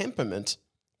 looking temperament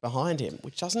behind him,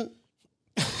 which doesn't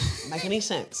make any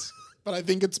sense. But I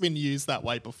think it's been used that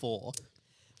way before.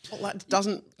 Well, that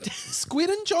doesn't... Squid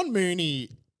and John Mooney,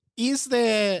 is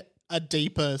there a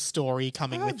deeper story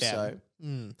coming with them?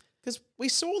 So. Because we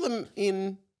saw them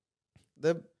in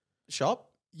the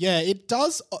shop. Yeah, it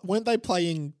does. Weren't they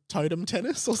playing totem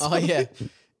tennis or something? Oh, yeah.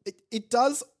 It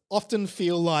does often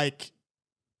feel like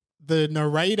the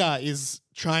narrator is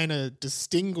trying to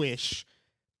distinguish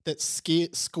that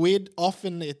Squid,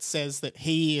 often it says that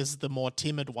he is the more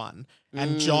timid one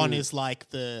and John is like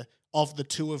of the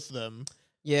two of them.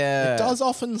 Yeah. It does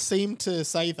often seem to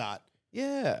say that.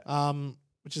 Yeah.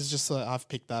 Which is just, I've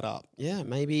picked that up. Yeah,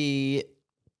 maybe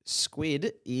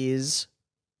Squid is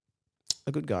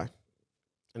a good guy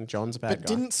and John's a bad guy. But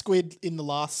didn't Squid in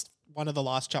one of the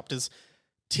last chapters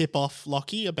tip off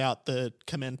Lockie about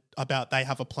about they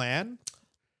have a plan?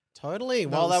 Totally.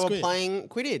 No, while they Squid. were playing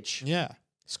Quidditch. Yeah.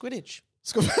 Squidditch.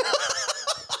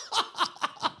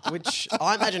 Which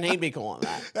I imagine he'd be calling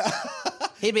that.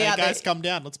 He'd be Hey out guys, there. come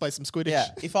down. Let's play some Squidditch. Yeah.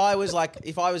 If I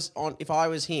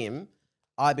was him,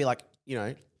 I'd be like,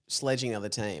 sledging the other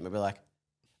team. I'd be like,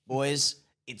 boys,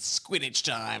 it's Squidditch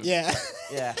time. Yeah.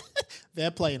 Yeah.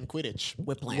 They're playing Quidditch.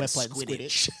 We're playing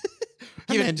Squidditch.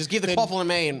 Just give the quaffle to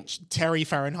me and Terry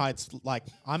Fahrenheit's like,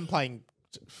 I'm playing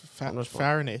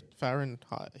Fahrenheit.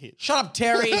 shut up,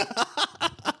 Terry.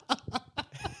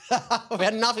 We've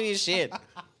had enough of your shit.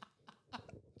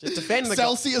 Just defend the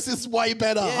Celsius is way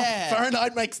better. Yeah.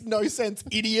 Fahrenheit makes no sense,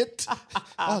 idiot.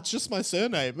 Oh, it's just my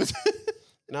surname.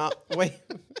 No,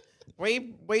 we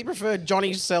prefer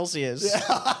Johnny Celsius.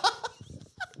 Yeah.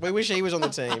 We wish he was on the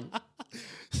team.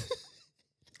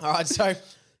 All right, so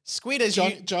Squid as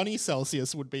Johnny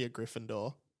Celsius would be a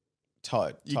Gryffindor.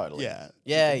 Totally. Yeah.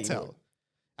 Yeah, you can tell.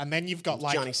 And then you've got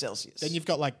like Johnny Celsius. Then you've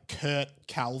got like Kurt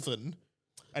Calvin,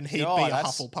 and he'd be a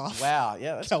Hufflepuff. Wow,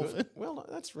 yeah, that's Calvin. good. Well,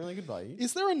 that's really good by you.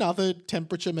 Is there another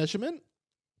temperature measurement?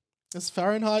 There's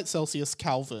Fahrenheit, Celsius,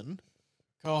 Kelvin.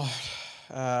 God,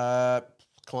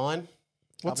 Klein.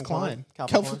 What's Calvin Klein?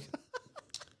 Calvin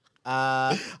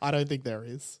Klein. I don't think there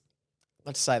is.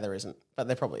 Let's say there isn't, but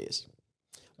there probably is.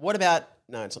 What about?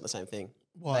 No, it's not the same thing.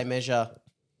 What?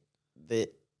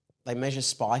 They measure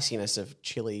spiciness of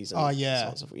chilies. And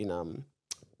sorts of, something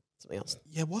else.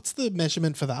 Yeah, what's the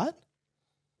measurement for that?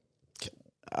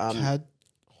 God,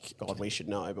 we should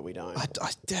know, but we don't.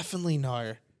 I definitely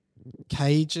know.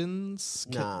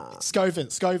 Cajuns? Nah.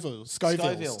 Scovilles.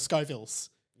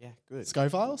 Yeah, good.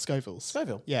 Scovilles?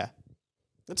 Scoville. Yeah.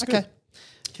 That's Okay. good.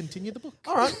 Continue the book.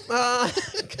 All right.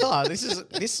 God,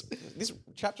 this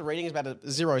chapter reading is about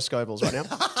 0 Scovilles right now.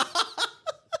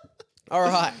 All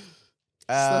right.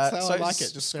 That's how I like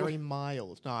it. Just very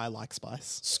mild. No, I like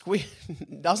spice. Squid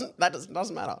doesn't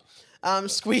matter.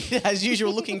 Squid, as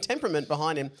usual, looking temperament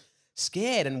behind him,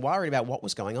 scared and worried about what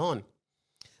was going on.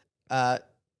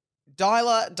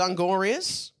 Dyla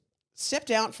Dungorius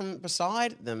stepped out from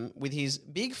beside them with his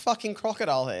big fucking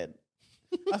crocodile head.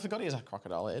 I forgot he has a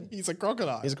crocodile head. He's a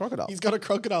crocodile. He's a crocodile. He's got a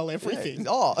crocodile everything. Yeah.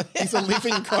 Oh, he's a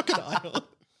living crocodile.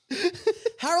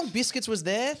 Harold Biscuits was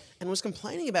there and was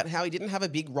complaining about how he didn't have a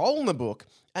big role in the book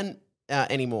and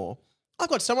anymore. I've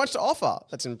got so much to offer.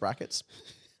 That's in brackets.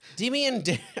 Dimmy and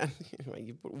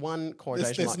you put one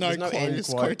quotation mark. There's no end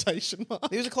close quotation mark.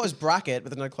 There's a close bracket,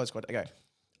 but there's no close quote. Okay.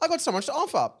 I got so much to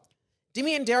offer.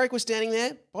 Dimmy and Derek were standing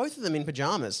there, both of them in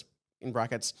pajamas, in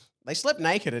brackets. They slept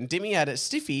naked and Dimmy had a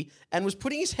stiffy and was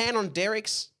putting his hand on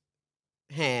Derek's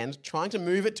hand, trying to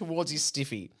move it towards his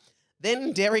stiffy.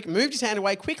 Then Derek moved his hand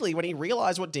away quickly when he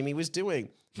realised what Dimmy was doing.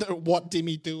 What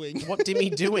Dimmy doing? What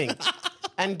Dimmy doing?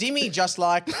 And Dimmy just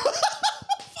like... Can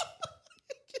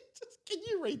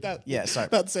you read that? Yeah, so...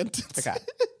 that sentence. Okay.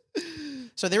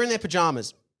 So they're in their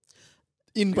pajamas.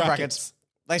 In brackets.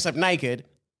 They slept naked.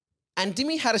 And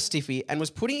Dimmy had a stiffy and was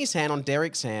putting his hand on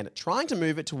Derek's hand, trying to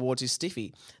move it towards his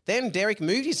stiffy. Then Derek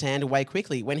moved his hand away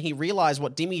quickly when he realised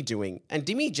what Dimmy doing. And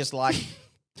Dimmy just like...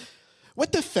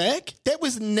 What the fuck? That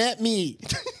was not me.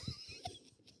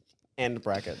 End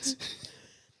brackets.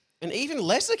 And even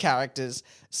lesser characters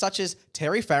such as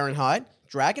Terry Fahrenheit,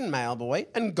 Dragon Mailboy,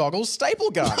 and Goggles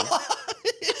Staple Gun.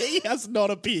 He has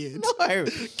not appeared. No.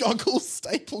 Goggles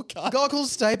Staple Gun.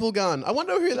 Goggles Staple Gun. I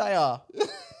wonder who they are.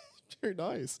 Who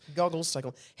knows? Goggles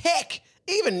Staple. Heck,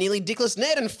 even nearly Dickless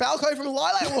Ned and Falco from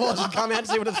Lilac Wars would come out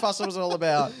to see what the fuss was all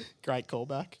about. Great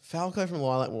callback. Falco from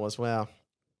Lilac Wars, wow.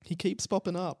 He keeps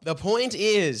popping up. The point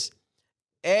is,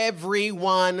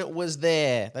 everyone was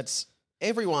there. That's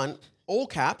everyone, all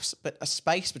caps, but a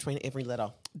space between every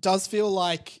letter. Does feel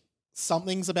like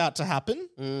something's about to happen,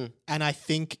 and I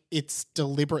think it's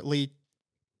deliberately.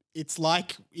 It's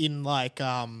like in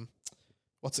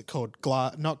what's it called?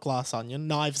 Not Glass Onion,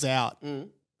 Knives Out.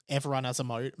 Everyone has a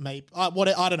mode. Maybe I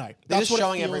don't know. They're just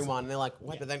showing everyone. They're like,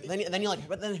 wait, but then you're like,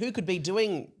 but then who could be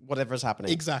doing whatever is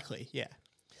happening? Exactly. Yeah.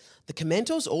 The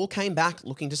commentors all came back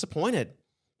looking disappointed.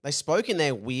 They spoke in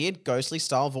their weird, ghostly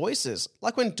style voices,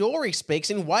 like when Dory speaks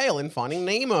in Whale in Finding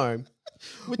Nemo.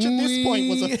 Which at this point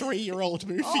was a 3-year-old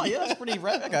movie. Oh, yeah, that's pretty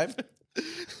rare. Okay.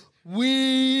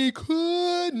 We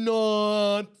could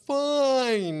not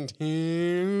find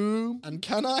him. And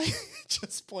can I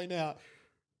just point out,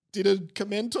 did a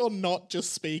commentor not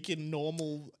just speak in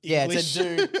normal English? Yeah, it's a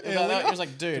dude. It was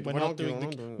like, dude, we're not doing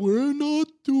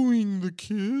the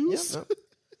kiss. Yep, no.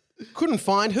 Couldn't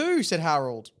find who, said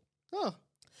Harold. Oh.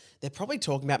 They're probably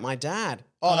talking about my dad.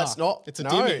 Oh, that's not. It's a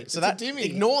Dimmy. So it's a Dimmy.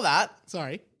 Ignore that.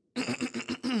 Sorry.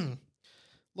 A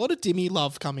lot of Dimmy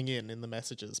love coming in the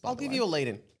messages, by I'll the give way. you a lead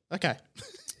in. Okay.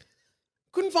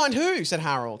 Couldn't find who, said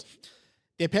Harold.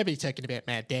 They're probably talking about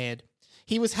my dad.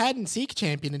 He was hide and seek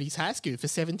champion at his high school for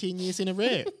 17 years in a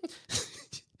row.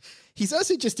 He's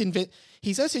also just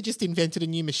invented a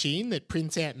new machine that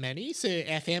prints out money, so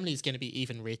our family's going to be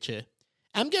even richer.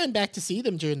 I'm going back to see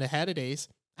them during the holidays.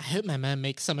 I hope my mum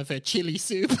makes some of her chili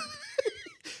soup.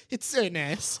 It's so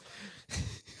nice.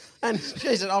 And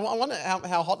geez, I wonder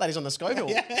how hot that is on the Scoville.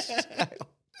 Yeah.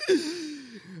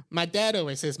 My dad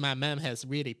always says my mum has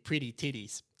really pretty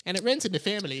titties, and it runs in the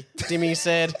family. Dimmy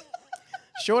said,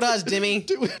 sure does, Dimmy.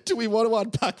 Do we want to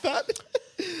unpack that?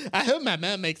 I hope my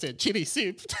mum makes her chili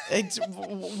soup.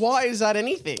 Why is that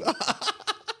anything?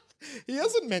 He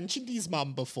hasn't mentioned his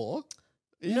mum before.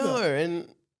 No, and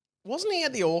wasn't he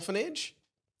at the orphanage?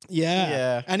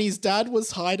 Yeah. And his dad was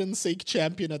hide and seek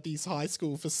champion at his high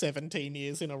school for 17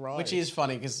 years in a row. Which is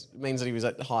funny because it means that he was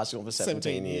at high school for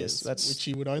 17 years. Which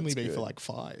he would only be for like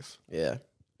 5. Yeah.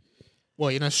 Well,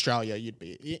 in Australia, you'd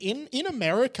be. In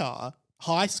America,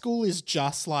 high school is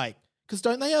just like, because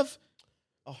don't they have...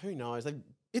 Oh, who knows?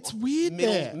 It's weird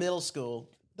there. Middle school.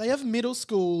 They have middle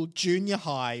school, junior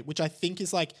high, which I think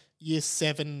is like year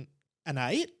 7 and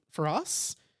 8 for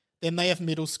us. Then they have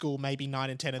middle school, maybe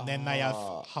 9 and 10, and then they have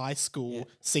high school,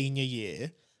 senior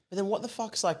year. But then what the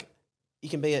fuck's like, you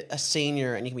can be a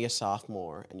senior and you can be a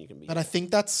sophomore and you can be... But I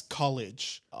think that's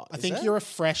college. I think you're a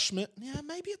freshman. Yeah,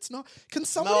 maybe it's not. Can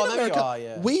someone in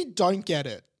America... We don't get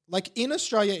it. Like in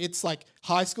Australia, it's like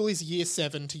high school is year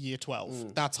 7 to year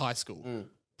 12. That's high school.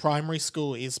 Primary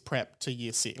school is prep to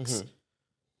year 6.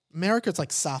 America, it's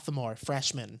like sophomore,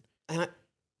 freshman. And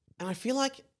I feel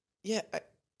like,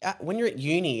 when you're at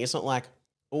uni, it's not like,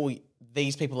 oh,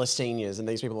 these people are seniors and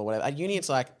these people are whatever. At uni, it's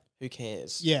like, who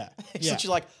cares? Yeah. It's Yeah.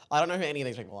 literally like, I don't know who any of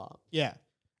these people are. Yeah.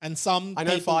 And some I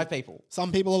know 5 people.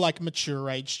 Some people are like mature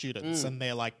age students and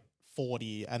they're like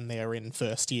 40 and they're in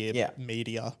first year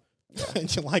media.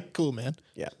 And you're like, cool, man.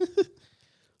 Yeah.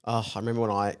 I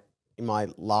remember in my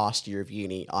last year of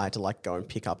uni, I had to like go and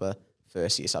pick up a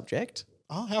first year subject.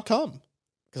 Oh, how come?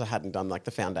 Because I hadn't done like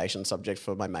the foundation subject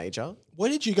for my major. Where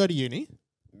did you go to uni?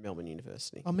 Melbourne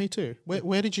University. Oh, me too.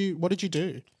 What did you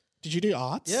do? Did you do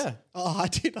arts? Yeah. Oh, I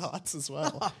did arts as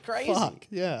well. Crazy. Fuck,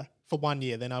 yeah. For 1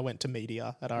 year, then I went to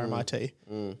media at RMIT.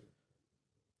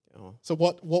 Oh. So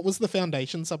what was the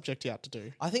foundation subject you had to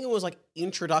do? I think it was like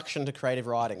Introduction to Creative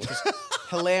Writing, which is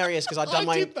hilarious because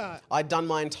I'd done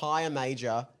my entire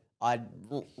major. I'd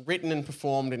written and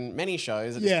performed in many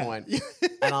shows at this point.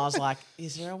 And I was like,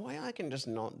 is there a way I can just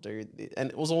not do this? And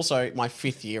it was also my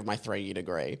 5th year of my 3-year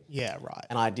degree. Yeah, right.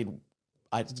 And I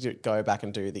did go back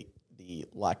and do the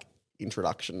like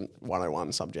Introduction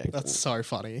 101 subject. That's so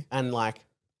funny. And like...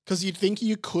 Because you'd think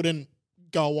you couldn't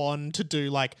go on to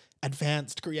do like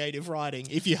advanced creative writing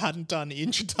if you hadn't done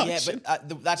Introduction. Yeah,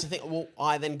 but that's the thing. Well,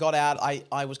 I then got out.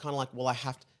 I was kind of like, well, I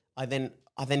have to...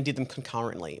 I then did them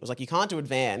concurrently. It was like, you can't do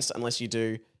advanced unless you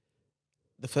do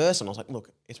the first one. I was like, look,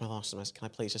 it's my last semester. Can I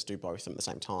please just do both of them at the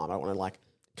same time? I don't want to like...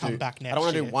 Come back next year. I don't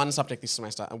want to do one subject this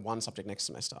semester and one subject next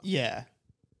semester. Yeah.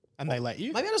 And they let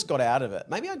you? Maybe I just got out of it.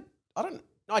 Maybe I don't...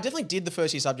 No, I definitely did the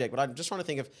first year subject, but I'm just trying to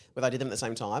think of whether I did them at the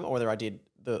same time or whether I did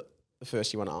the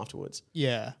first year one afterwards.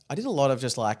 Yeah. I did a lot of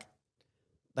just like,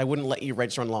 they wouldn't let you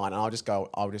register online and I'll just go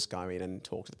in and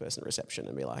talk to the person at reception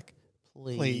and be like,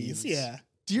 please. Yeah.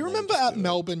 Do you remember at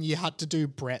Melbourne you had to do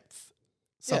breadth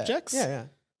subjects? Yeah.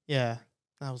 Yeah.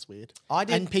 That was weird. I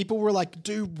did. And people were like,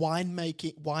 do wine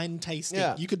tasting.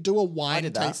 Yeah. You could do a wine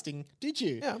did that. tasting. Did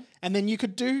you? Yeah. And then you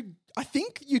could do, I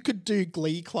think you could do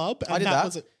Glee Club. And I did that.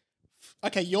 was it.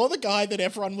 Okay, you're the guy that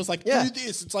everyone was like, do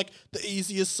this. It's like the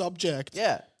easiest subject.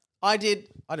 Yeah. I did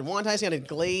wine tasting, I did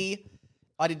Glee,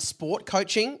 I did sport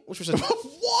coaching, which was a...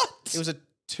 What? It was a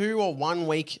 2 or 1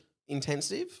 week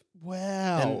intensive.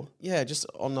 Wow. And just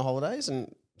on the holidays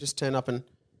and just turned up and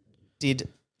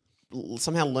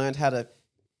somehow learned how to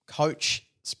coach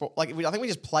sport. Like I think we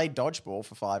just played dodgeball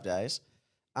for 5 days.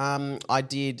 I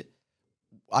did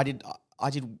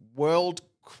world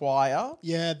choir.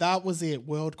 Yeah, that was it.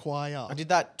 World choir. I did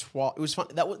that twice. It was fun.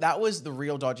 That was the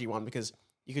real dodgy one because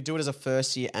you could do it as a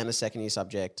first year and a second year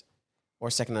subject or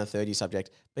a second and a third year subject,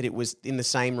 but it was in the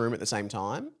same room at the same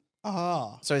time.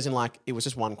 Ah. So as in like, it was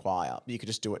just one choir, but you could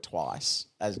just do it twice.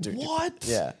 What?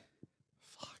 Yeah.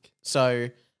 Fuck. So,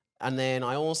 and then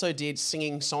I also did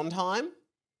singing Sondheim,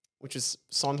 which is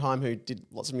Sondheim who did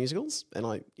lots of musicals.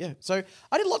 And so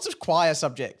I did lots of choir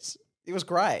subjects. It was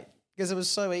great because it was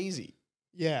so easy.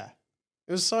 Yeah.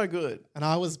 It was so good. And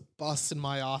I was busting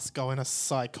my ass going to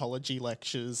psychology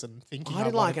lectures and thinking I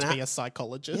did wanted to be a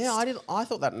psychologist. Yeah, I did. I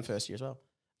thought that in first year as well.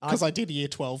 Because I did year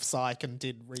 12 psych and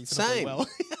did reasonably Same. well.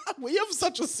 We have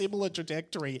such a similar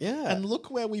trajectory. Yeah. And look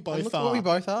where we both look are. where we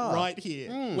both are. Right here.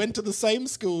 Went to the same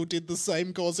school, did the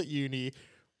same course at uni.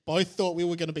 Both thought we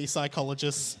were going to be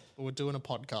psychologists, but we're doing a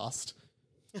podcast.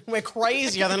 We're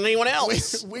crazier than anyone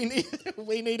else. We need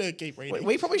to keep reading.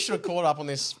 We probably should have caught up on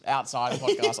this outside the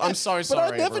podcast. I'm so sorry.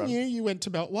 But I never everyone. knew you went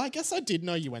to Melbourne. Well, I guess I did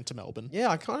know you went to Melbourne. Yeah,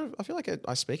 I feel like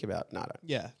I speak about Nada.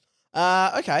 Yeah.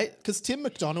 Okay. Because Tim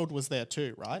McDonald was there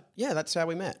too, right? Yeah, that's how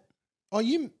we met. Oh,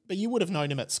 but you would have known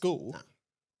him at school. No.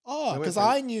 Oh, We weren't because friends.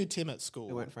 I knew Tim at school.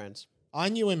 We weren't friends. I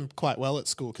knew him quite well at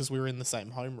school because we were in the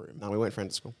same homeroom. No, we weren't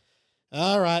friends at school.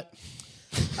 All right.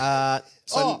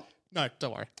 So no,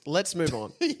 don't worry. let's move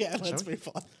on. Yeah, let's move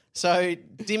on. So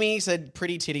Dimmy said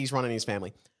pretty titties run in his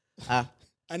family.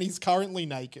 And he's currently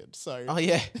naked, so Oh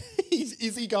yeah.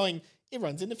 is he going, it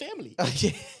runs in the family?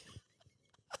 Yeah.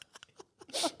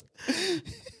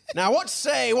 Now what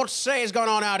say is going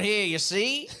on out here, you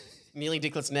see? Nearly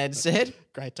Dickless Ned said.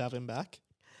 Great to have him back.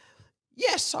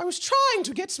 Yes, I was trying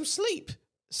to get some sleep,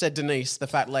 said Denise, the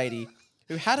fat lady,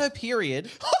 who had her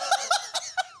period.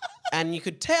 And you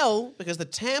could tell because the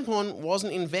tampon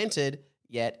wasn't invented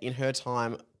yet in her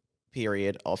time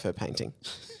period of her painting.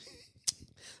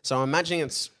 So I'm imagining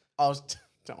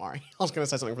don't worry, I was going to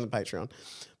say something from the Patreon,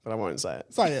 but I won't say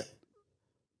it. Say it.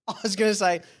 I was going to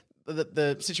say that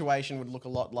the situation would look a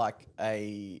lot like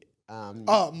a...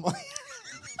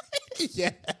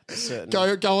 Yeah. certain-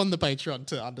 Go on the Patreon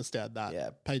to understand that.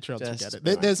 Yeah, Patreons will just-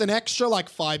 get it. There's an extra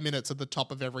 5 minutes at the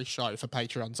top of every show for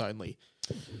Patreons only.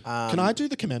 Can I do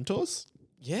the commentors?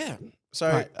 Yeah.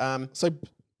 So,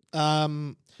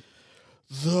 Right.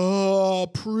 The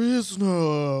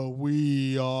prisoner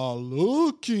we are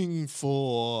looking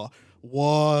for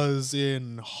was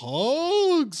in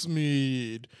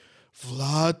Hogsmeade.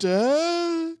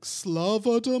 Vladek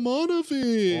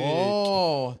Slavodomanovic.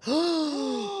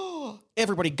 Oh.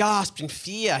 Everybody gasped in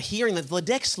fear, hearing that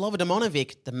Vladek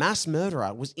Slavodomanovic, the mass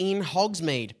murderer, was in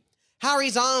Hogsmeade.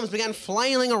 Harry's arms began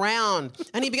flailing around,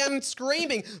 and he began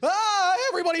screaming, "Ah,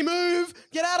 everybody move!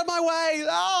 Get out of my way!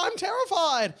 Ah, I'm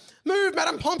terrified! Move,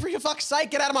 Madame Pomfrey, for fuck's sake,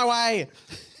 get out of my way!"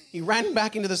 He ran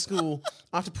back into the school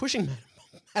after pushing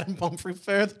Madame Pomfrey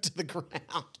further to the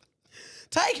ground.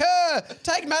 "Take her!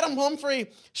 Take Madame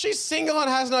Pomfrey! She's single and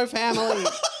has no family!"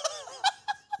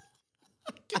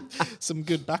 Some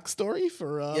good backstory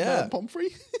for Madame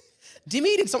Pomfrey.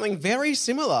 Dimmy did something very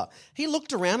similar. He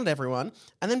looked around at everyone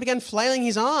and then began flailing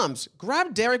his arms,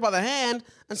 grabbed Derek by the hand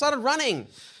and started running.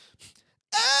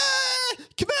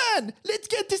 Come on, let's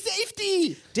get to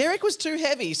safety. Derek was too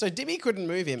heavy, so Dimmy couldn't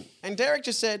move him. And Derek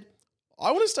just said,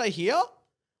 "I want to stay here."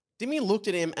 Dimmy looked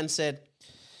at him and said,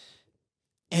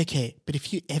 Okay, but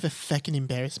if you ever fucking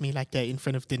embarrass me like that in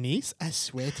front of Denise, I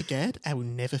swear to God, I will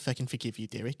never fucking forgive you,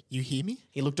 Derek. You hear me?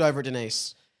 he looked over at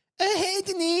Denise. Oh, hey,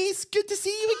 Denise. Good to see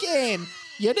you again.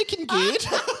 You're looking good.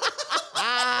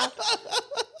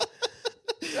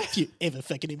 If you ever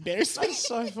fucking embarrass me. That's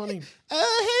so funny.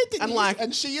 Oh, hey, Denise.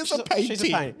 And she is a painting. She's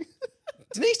a painting.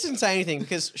 Denise didn't say anything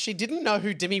because she didn't know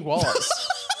who Dimmy was.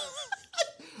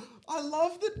 I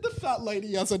love that the fat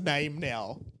lady has a name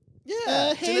now.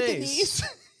 Yeah, hey, Denise.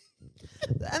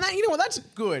 And that, you know what? That's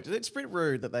good. It's pretty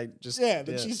rude that they just... Yeah,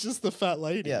 that she's just the fat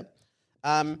lady. Yeah.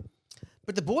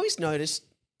 But the boys noticed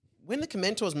when the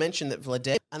Commentors mentioned that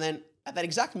Vladek... And then at that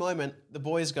exact moment, the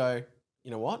boys go,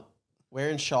 "You know what? We're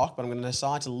in shock, but I'm going to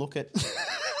decide to look at...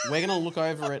 we're going to look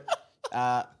over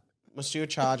at Monsieur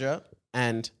Charger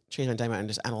and Cheeseman Damo and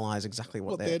just analyse exactly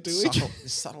what they're doing. The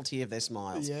subtlety of their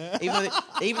smiles. Yeah.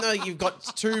 Even though you've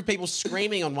got two people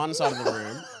screaming on one side of the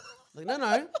room... Like,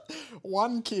 no.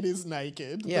 One kid is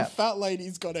naked. Yeah. The fat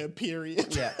lady's got her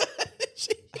period. Yeah.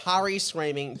 Harry's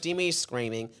screaming, Dimmy's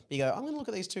screaming. But you go, I'm going to look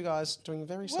at these two guys doing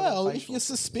very subtle Well, if facials. you're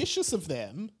suspicious of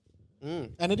them,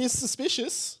 and it is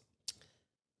suspicious.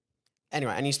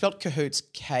 Anyway, and you spelled cahoots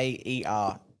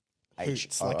Kerhoots,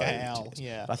 like a owl,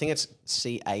 yeah. But I think it's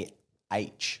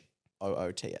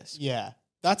Cahoots. Yeah.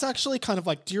 That's actually kind of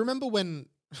like, do you remember when...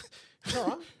 All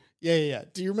right. Yeah.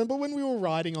 Do you remember when we were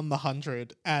writing on the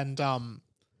 100 and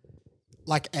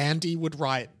like Andy would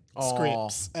write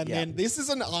scripts and then this is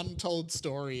an untold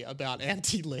story about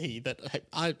Auntie Lee that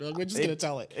we're just going to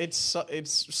tell it. It's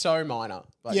so minor.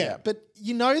 But yeah. But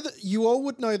you know that you all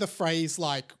would know the phrase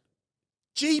like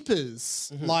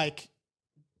jeepers, like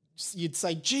you'd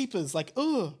say jeepers, like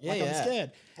I'm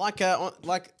scared. Like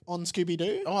On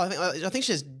Scooby-Doo. I think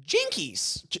she says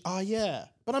jinkies. Oh yeah,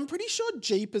 but I'm pretty sure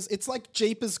jeepers. It's like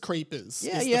jeepers creepers.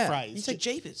 Yeah, is the phrase. You say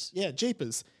jeepers. Yeah,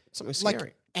 jeepers. Something scary.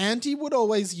 Like Andy would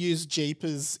always use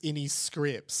jeepers in his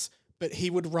scripts, but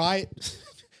he would write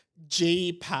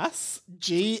G-Pass,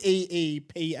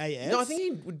 Geepas. No, I think he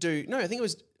would do. No, I think it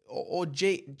was or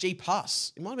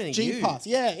G-Pass. It might have been a U. G-Pass.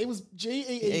 Yeah, it was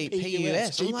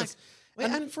Geepus. I'm like,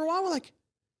 and for a while we're like,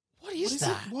 what is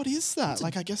that? What is that?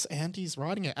 Like, I guess Andy's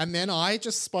writing it. And then I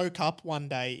just spoke up one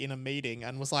day in a meeting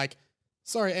and was like,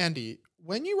 sorry, Andy,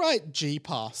 when you write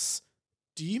G-Pass,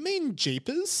 do you mean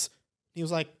Jeepers? He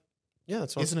was like, yeah,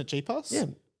 that's right. Isn't it G-Pass? Yeah.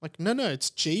 Like, no, it's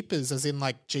Jeepers as in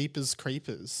like Jeepers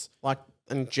Creepers. Like,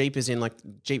 and Jeep is in like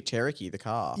Jeep Cherokee, the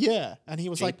car. Yeah. And he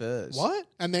was Jeepers. like, what?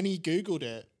 And then he Googled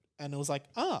it and it was like,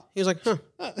 He was like, huh.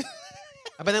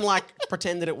 But then, like,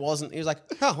 pretended it wasn't. He was like,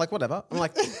 oh, like, whatever. I'm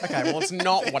like, okay, well, it's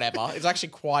not whatever. It's actually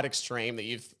quite extreme that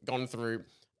you've gone through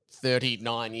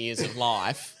 39 years of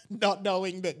life. Not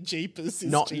knowing that Jeepers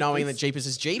is knowing that Jeepers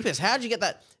is Jeepers. How'd you get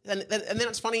that? And then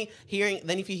it's funny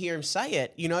then if you hear him say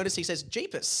it, you notice he says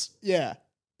Jeepers. Yeah.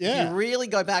 Yeah. You really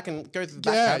go back and go through the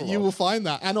back catalogue. You will find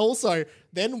that. And also,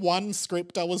 then one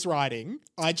script I was writing,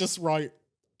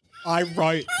 I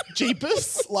wrote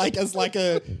Jeepers, like as like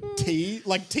a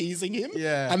teasing him.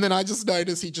 Yeah. And then I just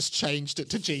noticed he just changed it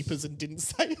to Jeepers and didn't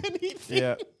say anything.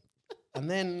 Yeah. And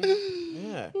then,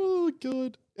 yeah. Oh,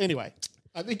 God. Anyway,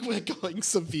 I think we're going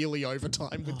severely over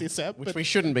time with this app. Which we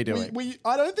shouldn't be doing.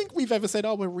 I don't think we've ever said,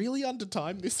 we're really under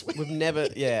time this week. We've never,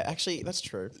 yeah, actually, that's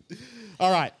true.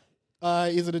 All right.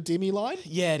 Is it a Dimmy line?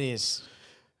 Yeah, it is.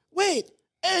 Wait.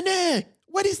 Oh, no.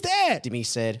 What is that? Dimmy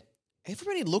said,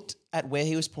 everybody looked at where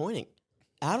he was pointing.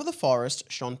 Out of the forest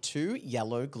shone two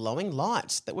yellow glowing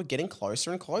lights that were getting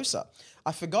closer and closer.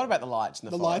 I forgot about the lights in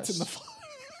the forest. The lights in the forest.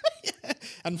 Yeah.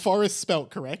 And Forrest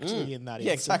spelt correctly in that instance.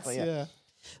 Yeah, exactly. Yeah.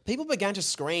 People began to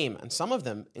scream, and some of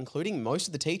them, including most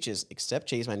of the teachers, except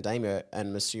Cheeseman Damio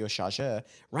and Monsieur Chargeur,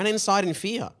 ran inside in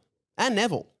fear. And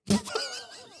Neville.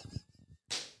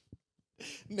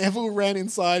 Neville ran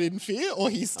inside in fear or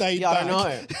he stayed back? I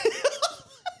don't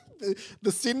know.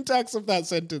 The syntax of that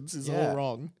sentence is all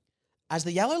wrong. As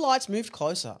the yellow lights moved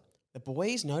closer, the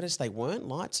boys noticed they weren't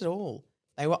lights at all.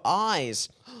 They were eyes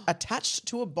attached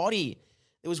to a body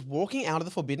that was walking out of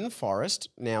the forbidden forest,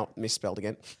 now misspelled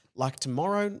again, like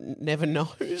tomorrow never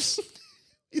knows.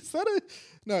 Is that a...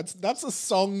 No, that's a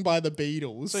song by the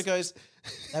Beatles. So it goes,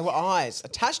 they were eyes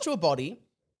attached to a body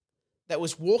that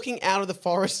was walking out of the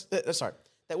forest, that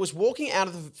was walking out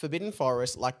of the forbidden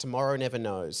forest like tomorrow never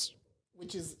knows.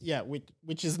 Which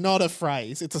is not a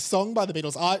phrase. It's a song by the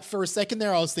Beatles. For a second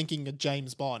there, I was thinking of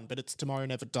James Bond, but it's Tomorrow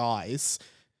Never Dies.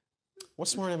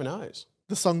 What's Tomorrow Never Knows?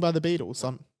 The song by the Beatles.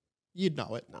 You'd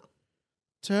know it. No.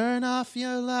 Turn off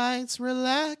your lights,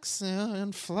 relax,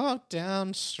 and float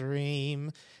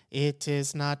downstream. It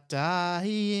is not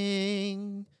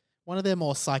dying. One of their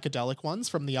more psychedelic ones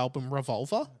from the album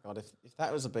Revolver. Oh God, if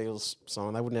that was a Beatles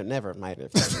song, they would never have made it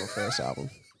if that was their first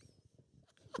album.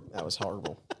 That was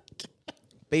horrible.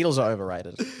 Beatles are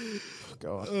overrated.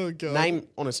 God. Oh, God.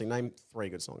 Name 3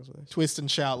 good songs with this. Twist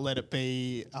and Shout, Let It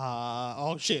Be.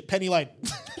 Penny Lane.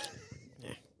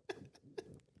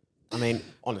 I mean,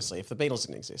 honestly, if the Beatles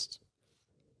didn't exist,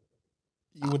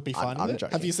 you would be fine with I'm it.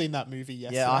 joking. Have you seen that movie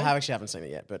yesterday? Yeah, I actually haven't seen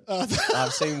it yet, but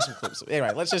I've seen some clips.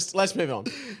 Anyway, let's move on.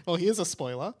 Well, here's a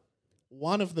spoiler.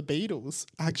 One of the Beatles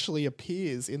actually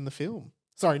appears in the film.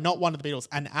 Sorry, not one of the Beatles.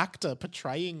 An actor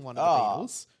portraying one of the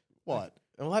Beatles. What?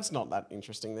 Well, that's not that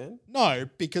interesting then. No,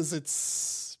 because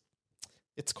it's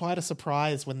quite a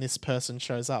surprise when this person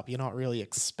shows up. You're not really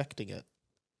expecting it.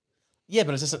 Yeah,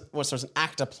 but it's an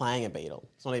actor playing a Beatle.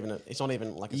 It's not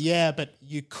even like. Yeah, but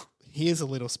here's a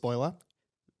little spoiler.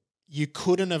 You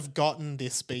couldn't have gotten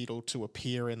this Beatle to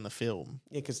appear in the film.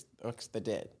 Yeah, because they're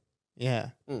dead.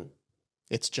 Yeah,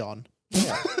 it's John.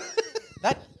 Yeah,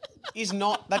 that's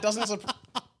not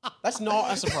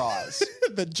a surprise.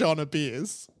 That John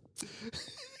appears.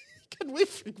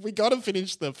 We got to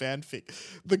finish the fanfic.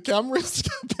 The camera's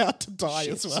about to die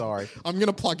as well. Sorry. I'm going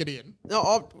to plug it in.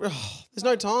 No, there's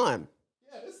no time.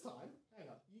 Yeah, there's time. Hang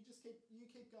on. You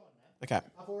keep going, man. Okay.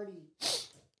 I've already...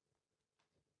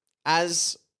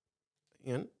 As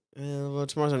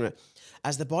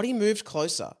the body moved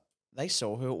closer, they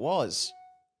saw who it was.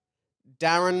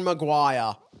 Darren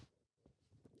Maguire.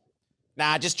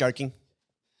 Nah, just joking.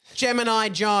 Gemini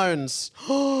Jones.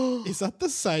 Is that the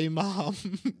same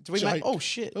Do we joke? make? Oh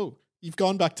shit! Oh, you've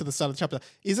gone back to the start of the chapter.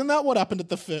 Isn't that what happened at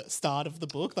the start of the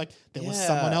book? Like there was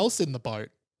someone else in the boat.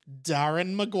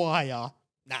 Darren Maguire.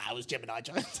 Nah, it was Gemini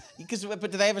Jones.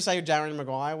 But did they ever say who Darren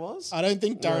Maguire was? I don't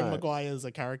think Darren Maguire is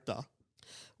a character.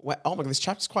 Oh my god, this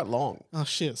chapter's quite long. Oh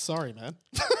shit! Sorry, man.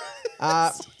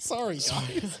 Sorry, guys.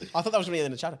 I thought that was going to be the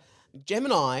end of the chapter.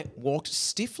 Gemini walked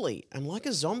stiffly and like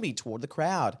a zombie toward the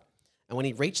crowd. And when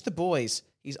he reached the boys,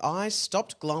 his eyes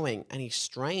stopped glowing and he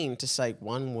strained to say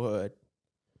one word.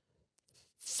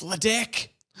 Vladek!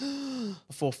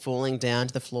 Before falling down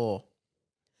to the floor.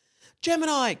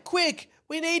 Gemini, quick!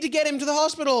 We need to get him to the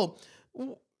hospital!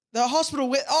 The hospital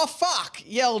with... Oh, fuck!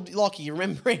 Yelled Lockie,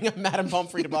 remembering Madame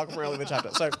Pomfrey debacle from earlier in the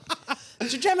chapter. So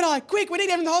Gemini, quick! We need to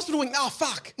get him to the hospital wing! Oh,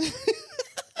 fuck!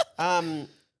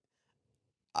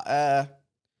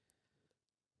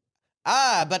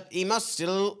 But he must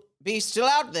still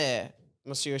out there,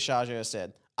 Monsieur Chargeur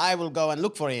said. I will go and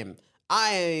look for him.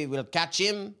 I will catch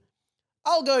him.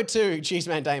 I'll go too,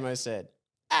 Cheeseman Damo said.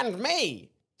 And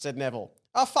me, said Neville.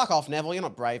 Oh, fuck off, Neville. You're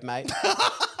not brave, mate,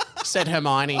 said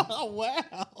Hermione. Oh,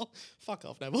 wow. Fuck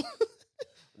off, Neville.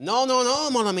 No,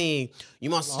 mon ami. You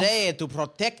must stay to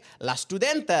protect la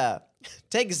studenta.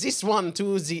 Take this one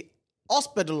to the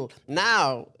hospital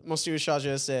now, Monsieur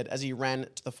Chargeur said as he ran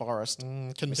to the forest.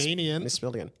 Convenient.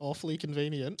 Misspelled again. Awfully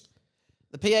convenient.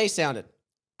 The PA sounded.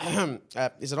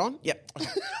 Is it on? Yep. Okay.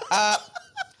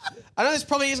 I know this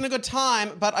probably isn't a good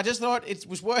time, but I just thought it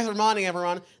was worth reminding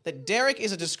everyone that Derek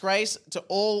is a disgrace to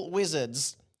all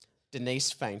wizards.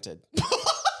 Denise fainted.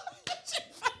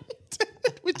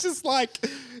 Which is like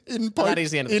in that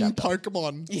is the end of the chapter.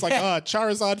 Pokemon. It's like,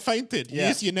 Charizard fainted. Yeah.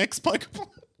 Use your next Pokemon.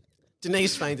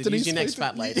 Denise fainted. Use your next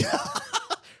fat lady.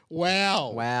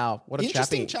 Wow. What a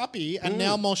interesting chappy. And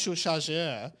now Monsieur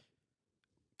Chargeur,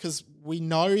 because we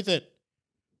know that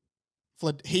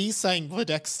he's saying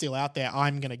Vladek's still out there.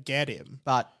 I'm going to get him.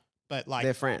 But like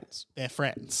they're friends. They're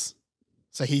friends.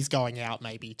 So he's going out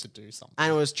maybe to do something.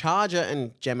 And it was Charger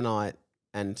and Gemini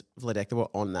and Vladek that were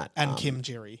on that. And Kim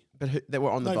Jiri. But they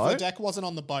were on the boat? Vladek wasn't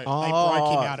on the boat. Oh, they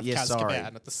broke him out of Kazkaban sorry.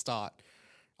 at the start.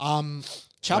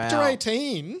 Chapter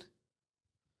 18.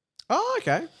 Oh,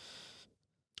 okay.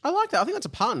 I like that. I think that's a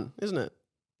pun, isn't it?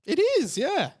 It is,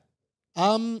 yeah.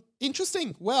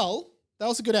 Interesting. Well, That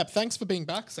was a good app. Thanks for being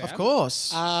back, Sam. Of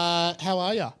course. How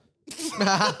are you?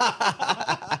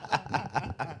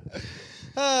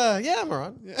 Yeah, I'm all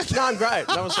right. No, I'm great.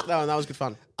 That was good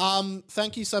fun.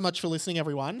 Thank you so much for listening,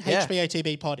 everyone. Yeah.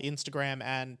 HBATB Pod, Instagram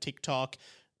and TikTok.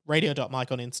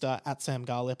 Radio.Mike on Insta, at Sam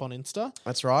Garlep on Insta.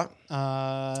 That's right.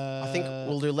 I think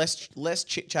we'll do less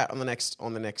chit chat on the next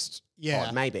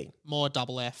pod, maybe. More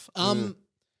double F.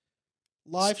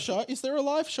 Live show. Is there a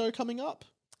live show coming up?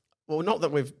 Well, not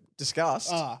that we've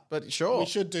discussed, but sure. We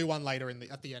should do one later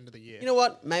at the end of the year. You know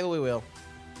what? Maybe we will.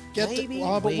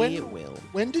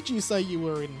 When did you say you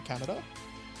were in Canada?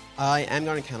 I am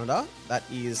going to Canada. That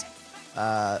is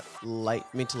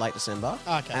mid to late December.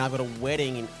 Okay. And I've got a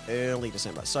wedding in early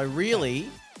December. So really,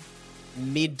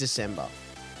 mid-December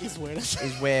is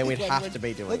where we'd have to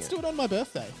be doing it. Let's do it on my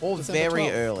birthday. Or December very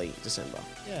 12th. early December.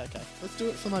 Yeah, okay. Let's do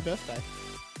it for my birthday.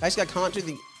 Basically, I can't do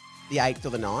the 8th or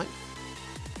the 9th.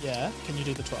 Yeah. Can you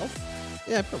do the 12th?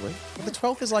 Yeah, probably. But the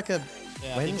 12th is like a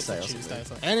Wednesday or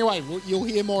something. Anyway, you'll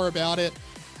hear more about it.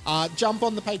 Jump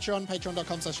on the Patreon,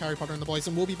 patreon.com/Harry Potter and the Boys,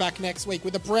 and we'll be back next week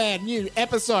with a brand new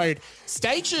episode.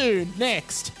 Stay tuned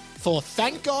next for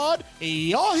Thank God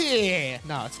You're Here.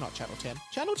 No, it's not Channel 10.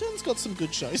 Channel 10's got some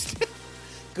good shows.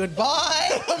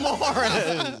 Goodbye,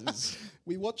 Morris.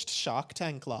 We watched Shark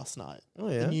Tank last night. Oh,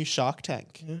 yeah? The new Shark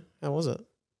Tank. Yeah. How was it?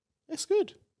 It's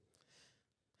good.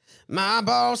 My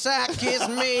ball sack is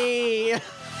me.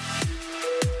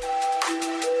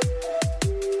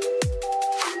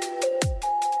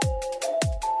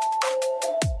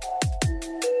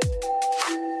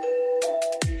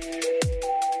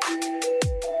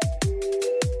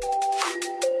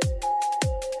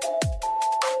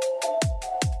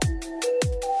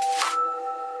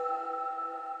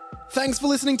 Thanks for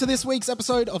listening to this week's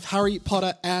episode of Harry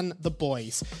Potter and the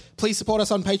Boys. Please support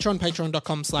us on Patreon,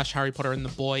 patreon.com/Harry Potter and the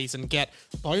Boys, and get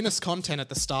bonus content at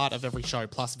the start of every show,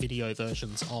 plus video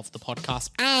versions of the podcast.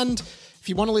 And if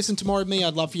you want to listen to more of me,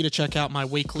 I'd love for you to check out my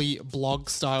weekly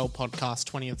blog-style podcast,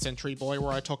 20th Century Boy,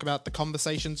 where I talk about the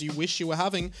conversations you wish you were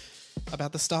having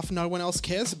about the stuff no one else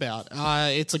cares about.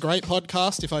 It's a great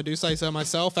podcast, if I do say so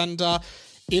myself, and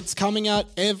it's coming out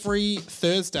every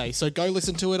Thursday, so go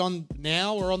listen to it on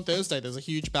now or on Thursday. There's a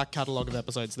huge back catalogue of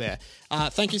episodes there.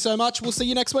 Thank you so much. We'll see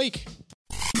you next week.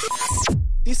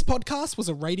 This podcast was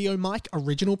a Radio Mike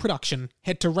original production.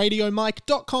 Head to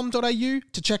radiomike.com.au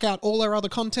to check out all our other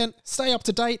content, stay up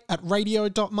to date at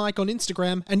radio.mike on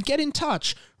Instagram, and get in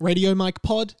touch,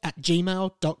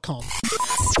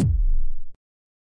 radiomikepod@gmail.com.